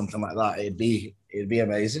fucking something like that, it'd be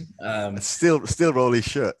amazing. Still Rolly's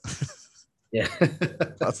shirt. Yeah,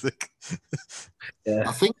 classic. Yeah,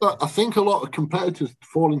 I think a lot of competitors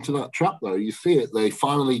fall into that trap though. You see it; they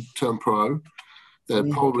finally turn pro. They're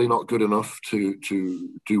probably not good enough to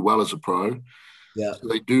do well as a pro. Yeah, so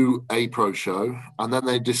they do a pro show, and then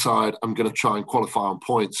they decide I'm going to try and qualify on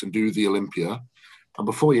points and do the Olympia. And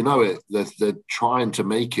before you know it, they're trying to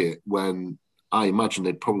make it when I imagine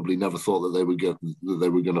they'd probably never thought that they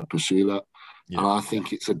were going to pursue that. Yeah. And I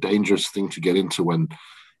think it's a dangerous thing to get into when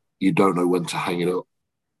you don't know when to hang it up.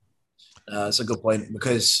 That's a good point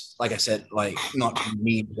because, like I said, like not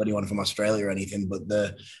me to anyone from Australia or anything, but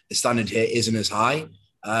the standard here isn't as high.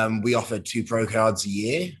 We offer 2 pro cards a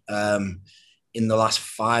year. In the last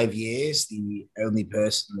 5 years, the only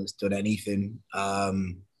person that's done anything.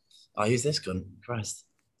 Who's this gun? Christ,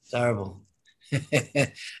 terrible.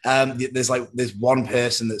 There's one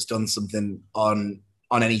person that's done something on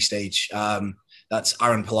any stage. That's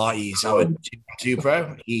Aaron Pilates, our 2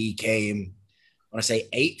 pro. He came, I want to say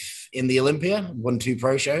 8th in the Olympia, won 2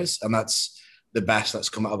 pro shows, and that's the best that's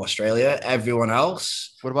come out of Australia. Everyone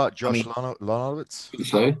else. What about Josh Lonowitz?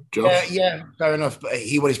 So, Josh? Yeah, fair enough. But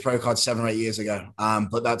he won his pro card 7 or 8 years ago.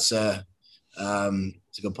 But that's it's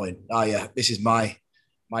a good point. This is my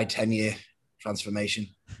 10-year transformation.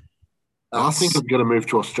 I think I'm going to move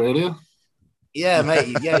to Australia. Yeah,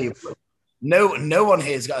 mate. Yeah, no one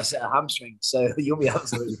here's got a set of hamstrings, so you'll be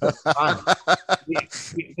absolutely fine.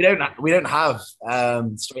 we don't have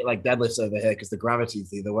straight leg deadlifts over here because the gravity's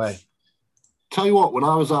the other way. Tell you what, when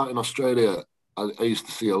I was out in Australia, I used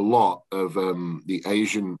to see a lot of the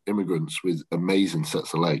Asian immigrants with amazing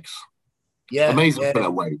sets of legs. Yeah, amazing for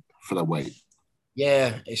their weight.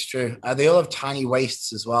 Yeah, it's true. They all have tiny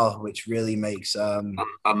waists as well, which really makes and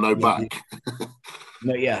no back.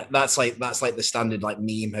 No, yeah, that's like the standard like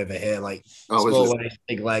meme over here, like Oh, is small it? waist,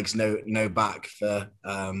 big legs, no back for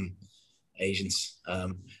Asians. I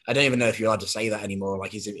don't even know if you're allowed to say that anymore.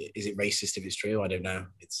 Like, is it racist if it's true? I don't know.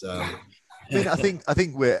 It's I mean, I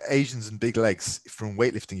think we're Asians and big legs from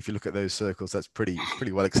weightlifting. If you look at those circles, it's pretty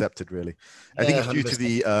well accepted, really. I think yeah, it's due to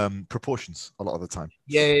 100%. the proportions a lot of the time.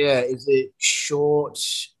 Yeah. Is it short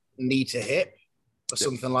knee to hip or Yep.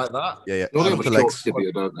 something like that? Yeah. They only have Shorter a short legs,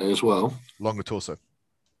 tibia, don't they, as well? longer torso.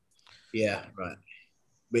 Yeah, right.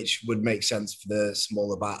 Which would make sense for the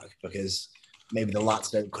smaller back because maybe the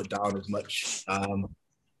lats don't cut down as much,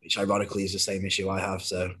 which ironically is the same issue I have.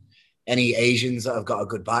 So, any Asians that have got a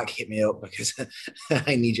good back, hit me up because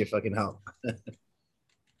I need your fucking help.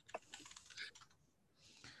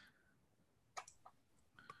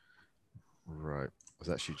 Right. I was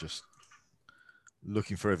actually just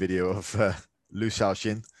looking for a video of Liu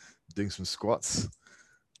Shaoxin doing some squats.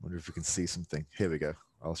 Wonder if we can see something. Here we go.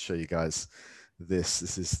 I'll show you guys this.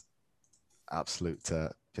 This is absolute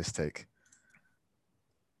piss take.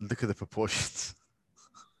 Look at the proportions.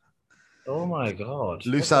 Oh my god.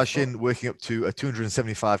 Liu Shaoxin working up to a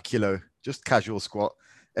 275 kilo, just casual squat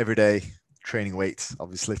every day, training weights,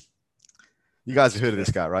 obviously. You guys have heard of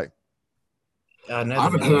this guy, right? I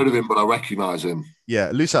haven't heard of him, but I recognise him.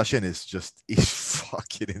 Yeah, Liu Shaoxin is he's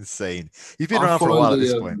fucking insane. He's been around for a while at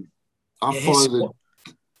this point. I follow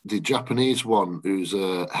the Japanese one who's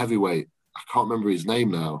a heavyweight. I can't remember his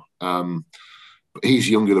name now. But he's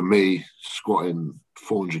younger than me, squatting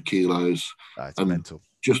 400 kilos. It's and mental.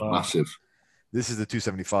 Just massive. This is the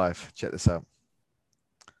 275. Check this out.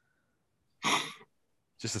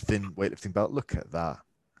 Just a thin weightlifting belt. Look at that.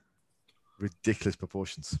 Ridiculous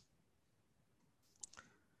proportions.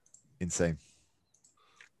 Insane.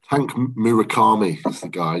 Tank Murakami is the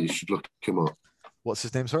guy. You should look him up. What's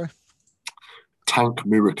his name, sorry? Tank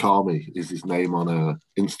Murakami is his name on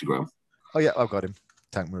Instagram. Oh, yeah, I've got him.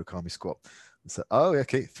 Tank Murakami squat. So, oh,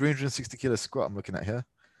 okay. 360 kilo squat I'm looking at here.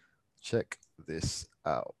 Check this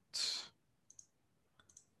out.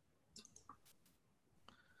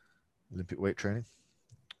 Olympic weight training.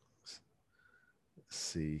 Let's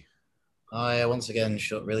see. Oh yeah, once again,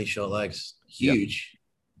 really short legs. Huge.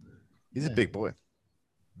 He's a big boy.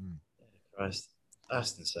 Christ,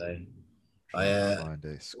 that's insane.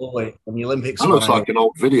 Wait, in the Olympics. That looks like an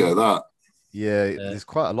old video, that. Yeah, there's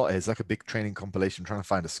quite a lot here. It's like a big training compilation. I'm trying to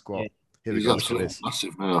find a squat. Here we go. Absolutely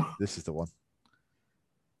massive now. This is the one.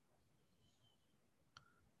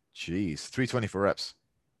 Jeez, 324 reps.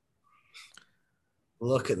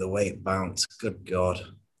 Look at the weight bounce. Good God.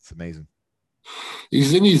 It's amazing.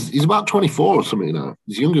 He's about 24 or something now.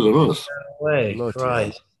 He's younger than us. No way.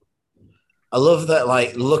 Right. I love that.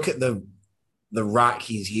 Like, look at the rack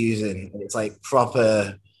he's using. It's like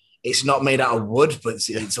proper. It's not made out of wood, but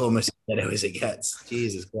it's almost as ghetto as it gets.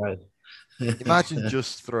 Jesus Christ. Imagine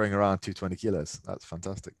just throwing around 220 kilos. That's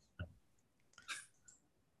fantastic.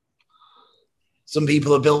 Some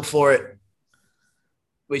people are built for it,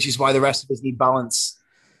 which is why the rest of us need balance.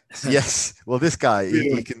 Yes. Well, this guy,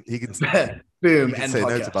 he can boom, he can say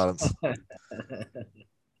no to balance.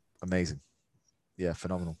 Amazing. Yeah,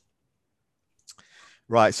 phenomenal.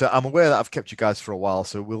 Right. So I'm aware that I've kept you guys for a while,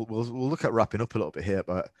 so we'll look at wrapping up a little bit here.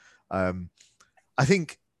 But I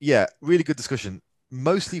think, yeah, really good discussion.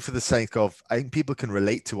 Mostly for the sake of, I think people can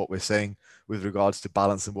relate to what we're saying with regards to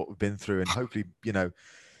balance and what we've been through, and hopefully,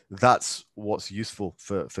 that's what's useful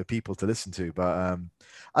for people to listen to. But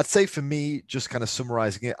I'd say for me, just kind of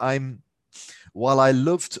summarizing it, while I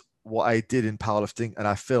loved what I did in powerlifting, and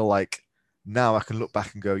I feel like now I can look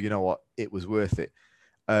back and go, you know what, it was worth it.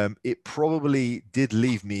 It probably did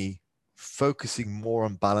leave me focusing more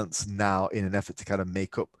on balance now in an effort to kind of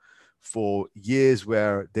make up for years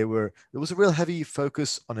where there was a real heavy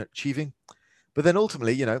focus on achieving. But then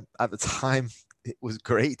ultimately, at the time, it was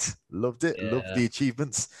great. Loved it. Yeah. Loved the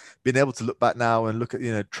achievements. Being able to look back now and look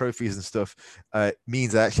at, trophies and stuff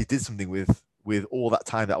means I actually did something with all that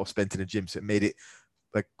time that I was spent in the gym. So it made it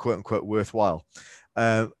like quote unquote worthwhile.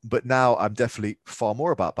 But now I'm definitely far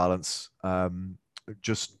more about balance.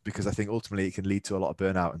 Just because I think ultimately it can lead to a lot of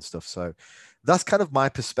burnout and stuff. So that's kind of my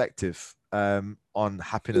perspective on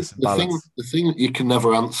happiness and balance. The thing that you can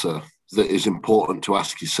never answer that is important to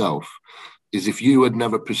ask yourself is if you had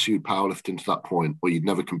never pursued powerlifting to that point, or you'd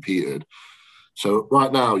never competed. So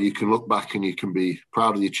right now you can look back and you can be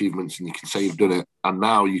proud of the achievements and you can say you've done it. And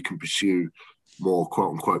now you can pursue more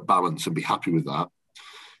quote unquote balance and be happy with that.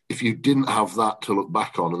 If you didn't have that to look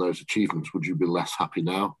back on and those achievements, would you be less happy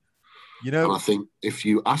now? And I think if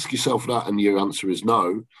you ask yourself that and your answer is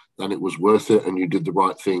no, then it was worth it and you did the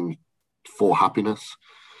right thing for happiness.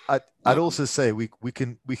 I'd also say we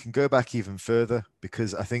can go back even further,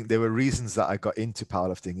 because I think there were reasons that I got into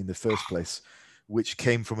powerlifting in the first place, which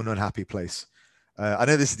came from an unhappy place. I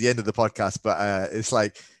know this is the end of the podcast, but it's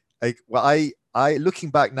like well, I looking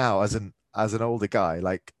back now as an older guy,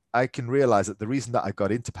 like I can realize that the reason that I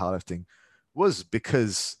got into powerlifting was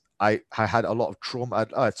because I had a lot of trauma.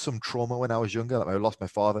 I had some trauma when I was younger. Like I lost my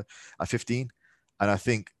father at 15, and I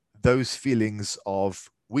think those feelings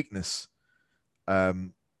of weakness,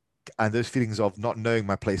 and those feelings of not knowing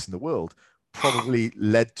my place in the world, probably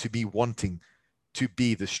led to me wanting to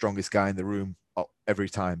be the strongest guy in the room every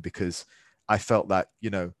time, because I felt that,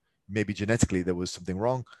 maybe genetically there was something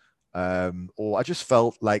wrong, or I just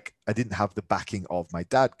felt like I didn't have the backing of my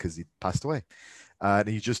dad because he passed away. And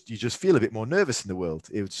you just feel a bit more nervous in the world.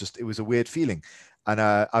 It was a weird feeling. And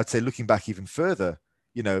I'd say, looking back even further,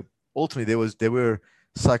 ultimately there were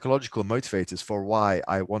psychological motivators for why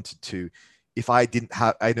I wanted to, if I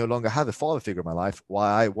no longer had a father figure in my life,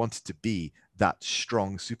 why I wanted to be that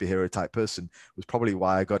strong superhero type person was probably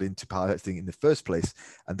why I got into powerlifting in the first place.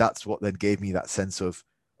 And that's what then gave me that sense of,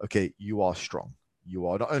 okay, you are strong. You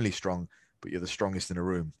are not only strong, but you're the strongest in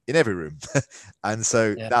every room. And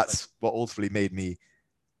so that's what ultimately made me,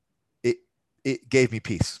 it gave me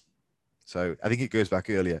peace. So I think it goes back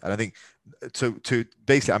earlier. And I think to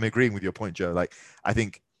basically, I'm agreeing with your point, Joe. Like, I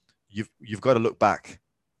think you've got to look back,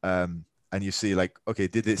 and you see, like, okay,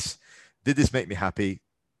 did this make me happy?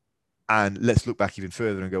 And let's look back even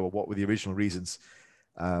further and go, well, what were the original reasons?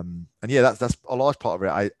 And yeah, that's a large part of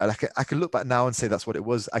it. I can look back now and say that's what it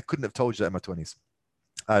was. I couldn't have told you that in my 20s.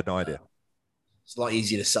 I had no idea. It's a lot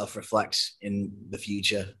easier to self-reflect in the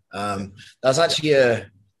future. That's actually a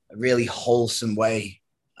really wholesome way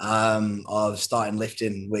of starting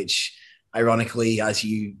lifting, which ironically, as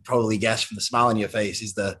you probably guessed from the smile on your face,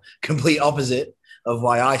 is the complete opposite of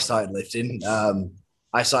why I started lifting.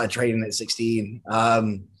 I started training at 16.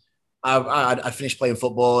 I finished playing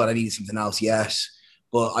football and I needed something else, yes.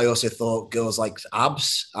 But I also thought girls liked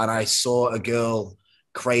abs. And I saw a girl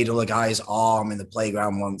cradle a guy's arm in the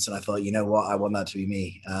playground once. And I thought, you know what? I want that to be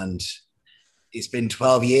me. And it's been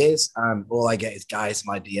 12 years and all I get is guys in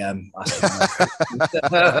my DM.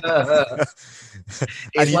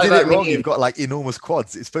 And you did it wrong. You've got like enormous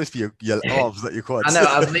quads. It's supposed to be your arms, not your quads. I know.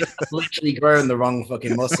 I've literally grown the wrong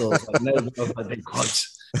fucking muscles. Like, no, like big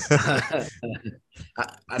quads.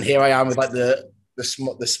 And here I am with like the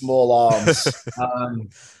small arms.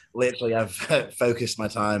 Literally, I've focused my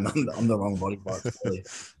time on the wrong body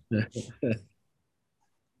parts.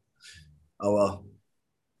 Oh well.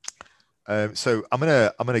 So I'm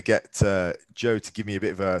gonna get Joe to give me a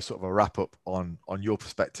bit of a sort of a wrap up on your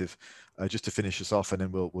perspective, just to finish us off, and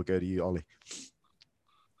then we'll go to you, Ollie.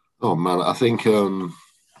 Oh man, I think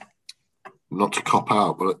not to cop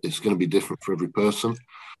out, but it's going to be different for every person,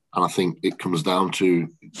 and I think it comes down to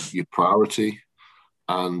your priority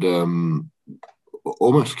and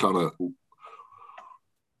almost kind of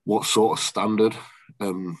what sort of standard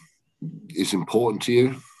is important to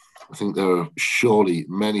you. I think there are surely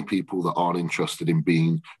many people that aren't interested in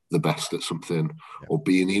being the best at something or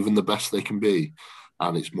being even the best they can be.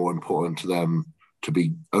 And it's more important to them to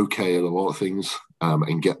be okay at a lot of things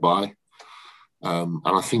and get by. And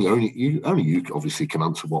I think only you obviously can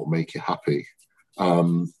answer what will make you happy.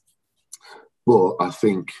 But I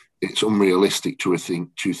think it's unrealistic to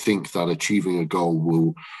think that achieving a goal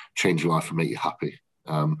will change your life and make you happy.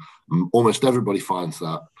 Almost everybody finds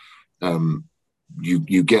that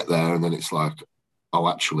you get there and then it's like, oh,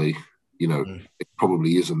 actually, it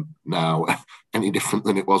probably isn't now any different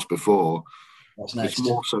than it was before. What's next? It's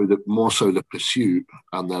more so the pursuit,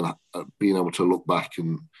 and then being able to look back.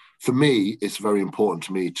 And for me, it's very important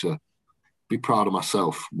to me to be proud of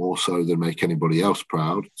myself more so than make anybody else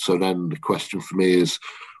proud. So then the question for me is,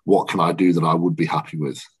 what can I do that I would be happy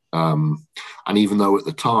with? And even though at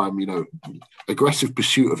the time, aggressive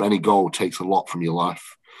pursuit of any goal takes a lot from your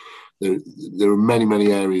life. There are many,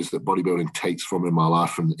 many areas that bodybuilding takes from in my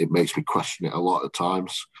life, and it makes me question it a lot of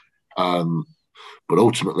times. But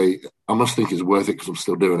ultimately, I must think it's worth it because I'm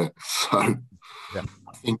still doing it. So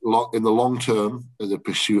I think in the long term, the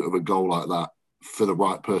pursuit of a goal like that for the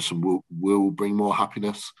right person will bring more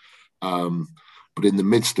happiness. But in the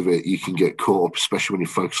midst of it, you can get caught up, especially when you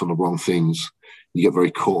focus on the wrong things. You get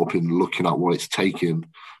very caught up in looking at what it's taking.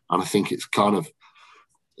 And I think it's kind of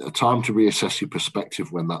a time to reassess your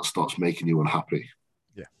perspective when that starts making you unhappy.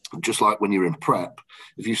 Yeah. Just like when you're in prep,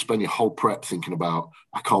 if you spend your whole prep thinking about,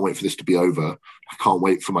 I can't wait for this to be over, I can't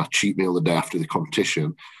wait for my cheat meal the day after the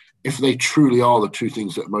competition, if they truly are the two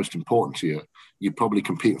things that are most important to you, you're probably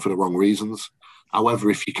competing for the wrong reasons. However,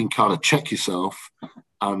 if you can kind of check yourself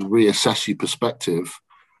and reassess your perspective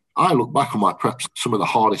I look back on my preps, some of the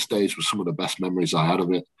hardest days were some of the best memories I had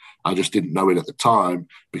of it. I just didn't know it at the time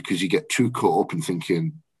because you get too caught up in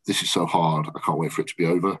thinking, this is so hard, I can't wait for it to be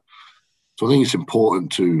over. So I think it's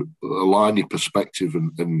important to align your perspective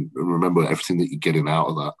and remember everything that you're getting out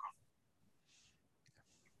of that.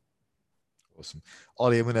 Awesome.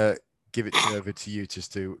 Ollie, I'm going to give it over to you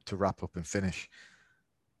just to wrap up and finish.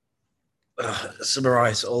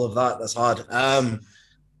 Summarize all of that. That's hard.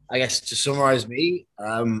 I guess to summarize me,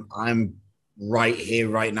 I'm right here,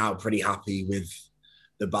 right now, pretty happy with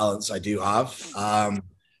the balance I do have.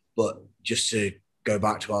 But just to go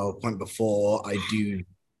back to our point before, I do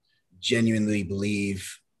genuinely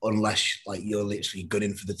believe unless like you're literally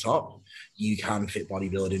gunning for the top, you can fit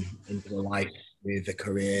bodybuilding into a life with a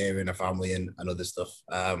career and a family and other stuff.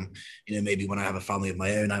 Maybe when I have a family of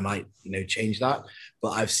my own, I might, change that. But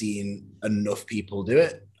I've seen enough people do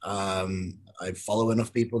it. I follow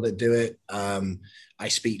enough people that do it. I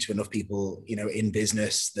speak to enough people, in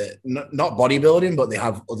business that not bodybuilding, but they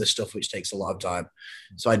have other stuff which takes a lot of time.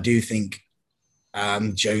 So I do think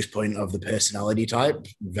Joe's point of the personality type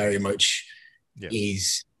very much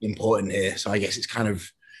is important here. So I guess it's kind of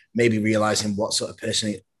maybe realizing what sort of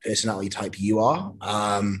personality type you are.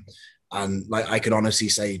 And like I could honestly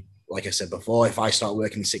say, like I said before, if I start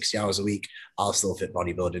working 60 hours a week, I'll still fit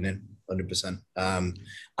bodybuilding in 100%.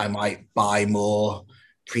 I might buy more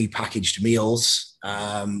pre-packaged meals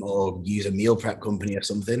or use a meal prep company or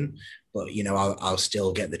something, but I'll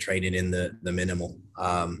still get the training in the minimal.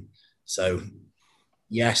 So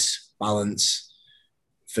yes, balance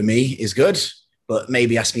for me is good, but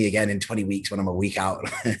maybe ask me again in 20 weeks when I'm a week out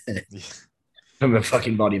from a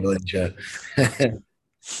fucking bodybuilding show.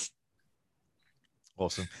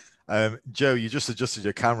 Awesome. Joe, you just adjusted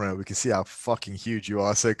your camera. We can see how fucking huge you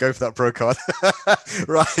are. So go for that pro card.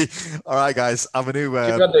 Right. All right, guys. I'm going to... You've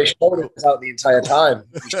got those shoulders out the entire time.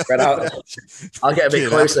 You spread out. I'll get a bit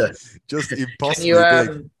closer. Just impossibly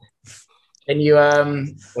big. Can you,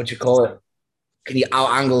 what do you call it? Can you out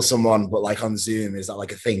angle someone, but like on Zoom? Is that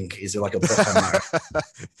like a thing? Is there like a book on that?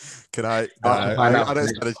 Can I? No, I don't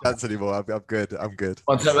stand a chance anymore. I'm good. I'm good.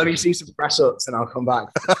 So let me see some press ups and I'll come back.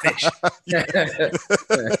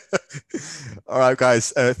 All right,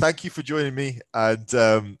 guys. Thank you for joining me,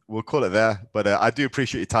 and we'll call it there. But I do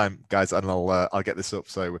appreciate your time, guys, and I'll get this up.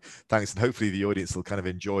 So thanks, and hopefully the audience will kind of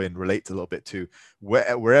enjoy and relate a little bit to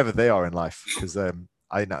wherever they are in life, because I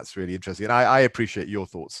think that's really interesting, and I appreciate your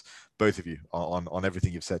thoughts, both of you, on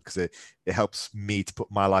everything you've said, because it helps me to put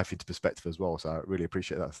my life into perspective as well. So I really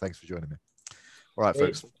appreciate that. Thanks for joining me. All right,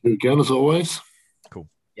 folks. Thank you again, as always. Cool.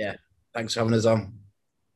 Yeah. Thanks for having us on.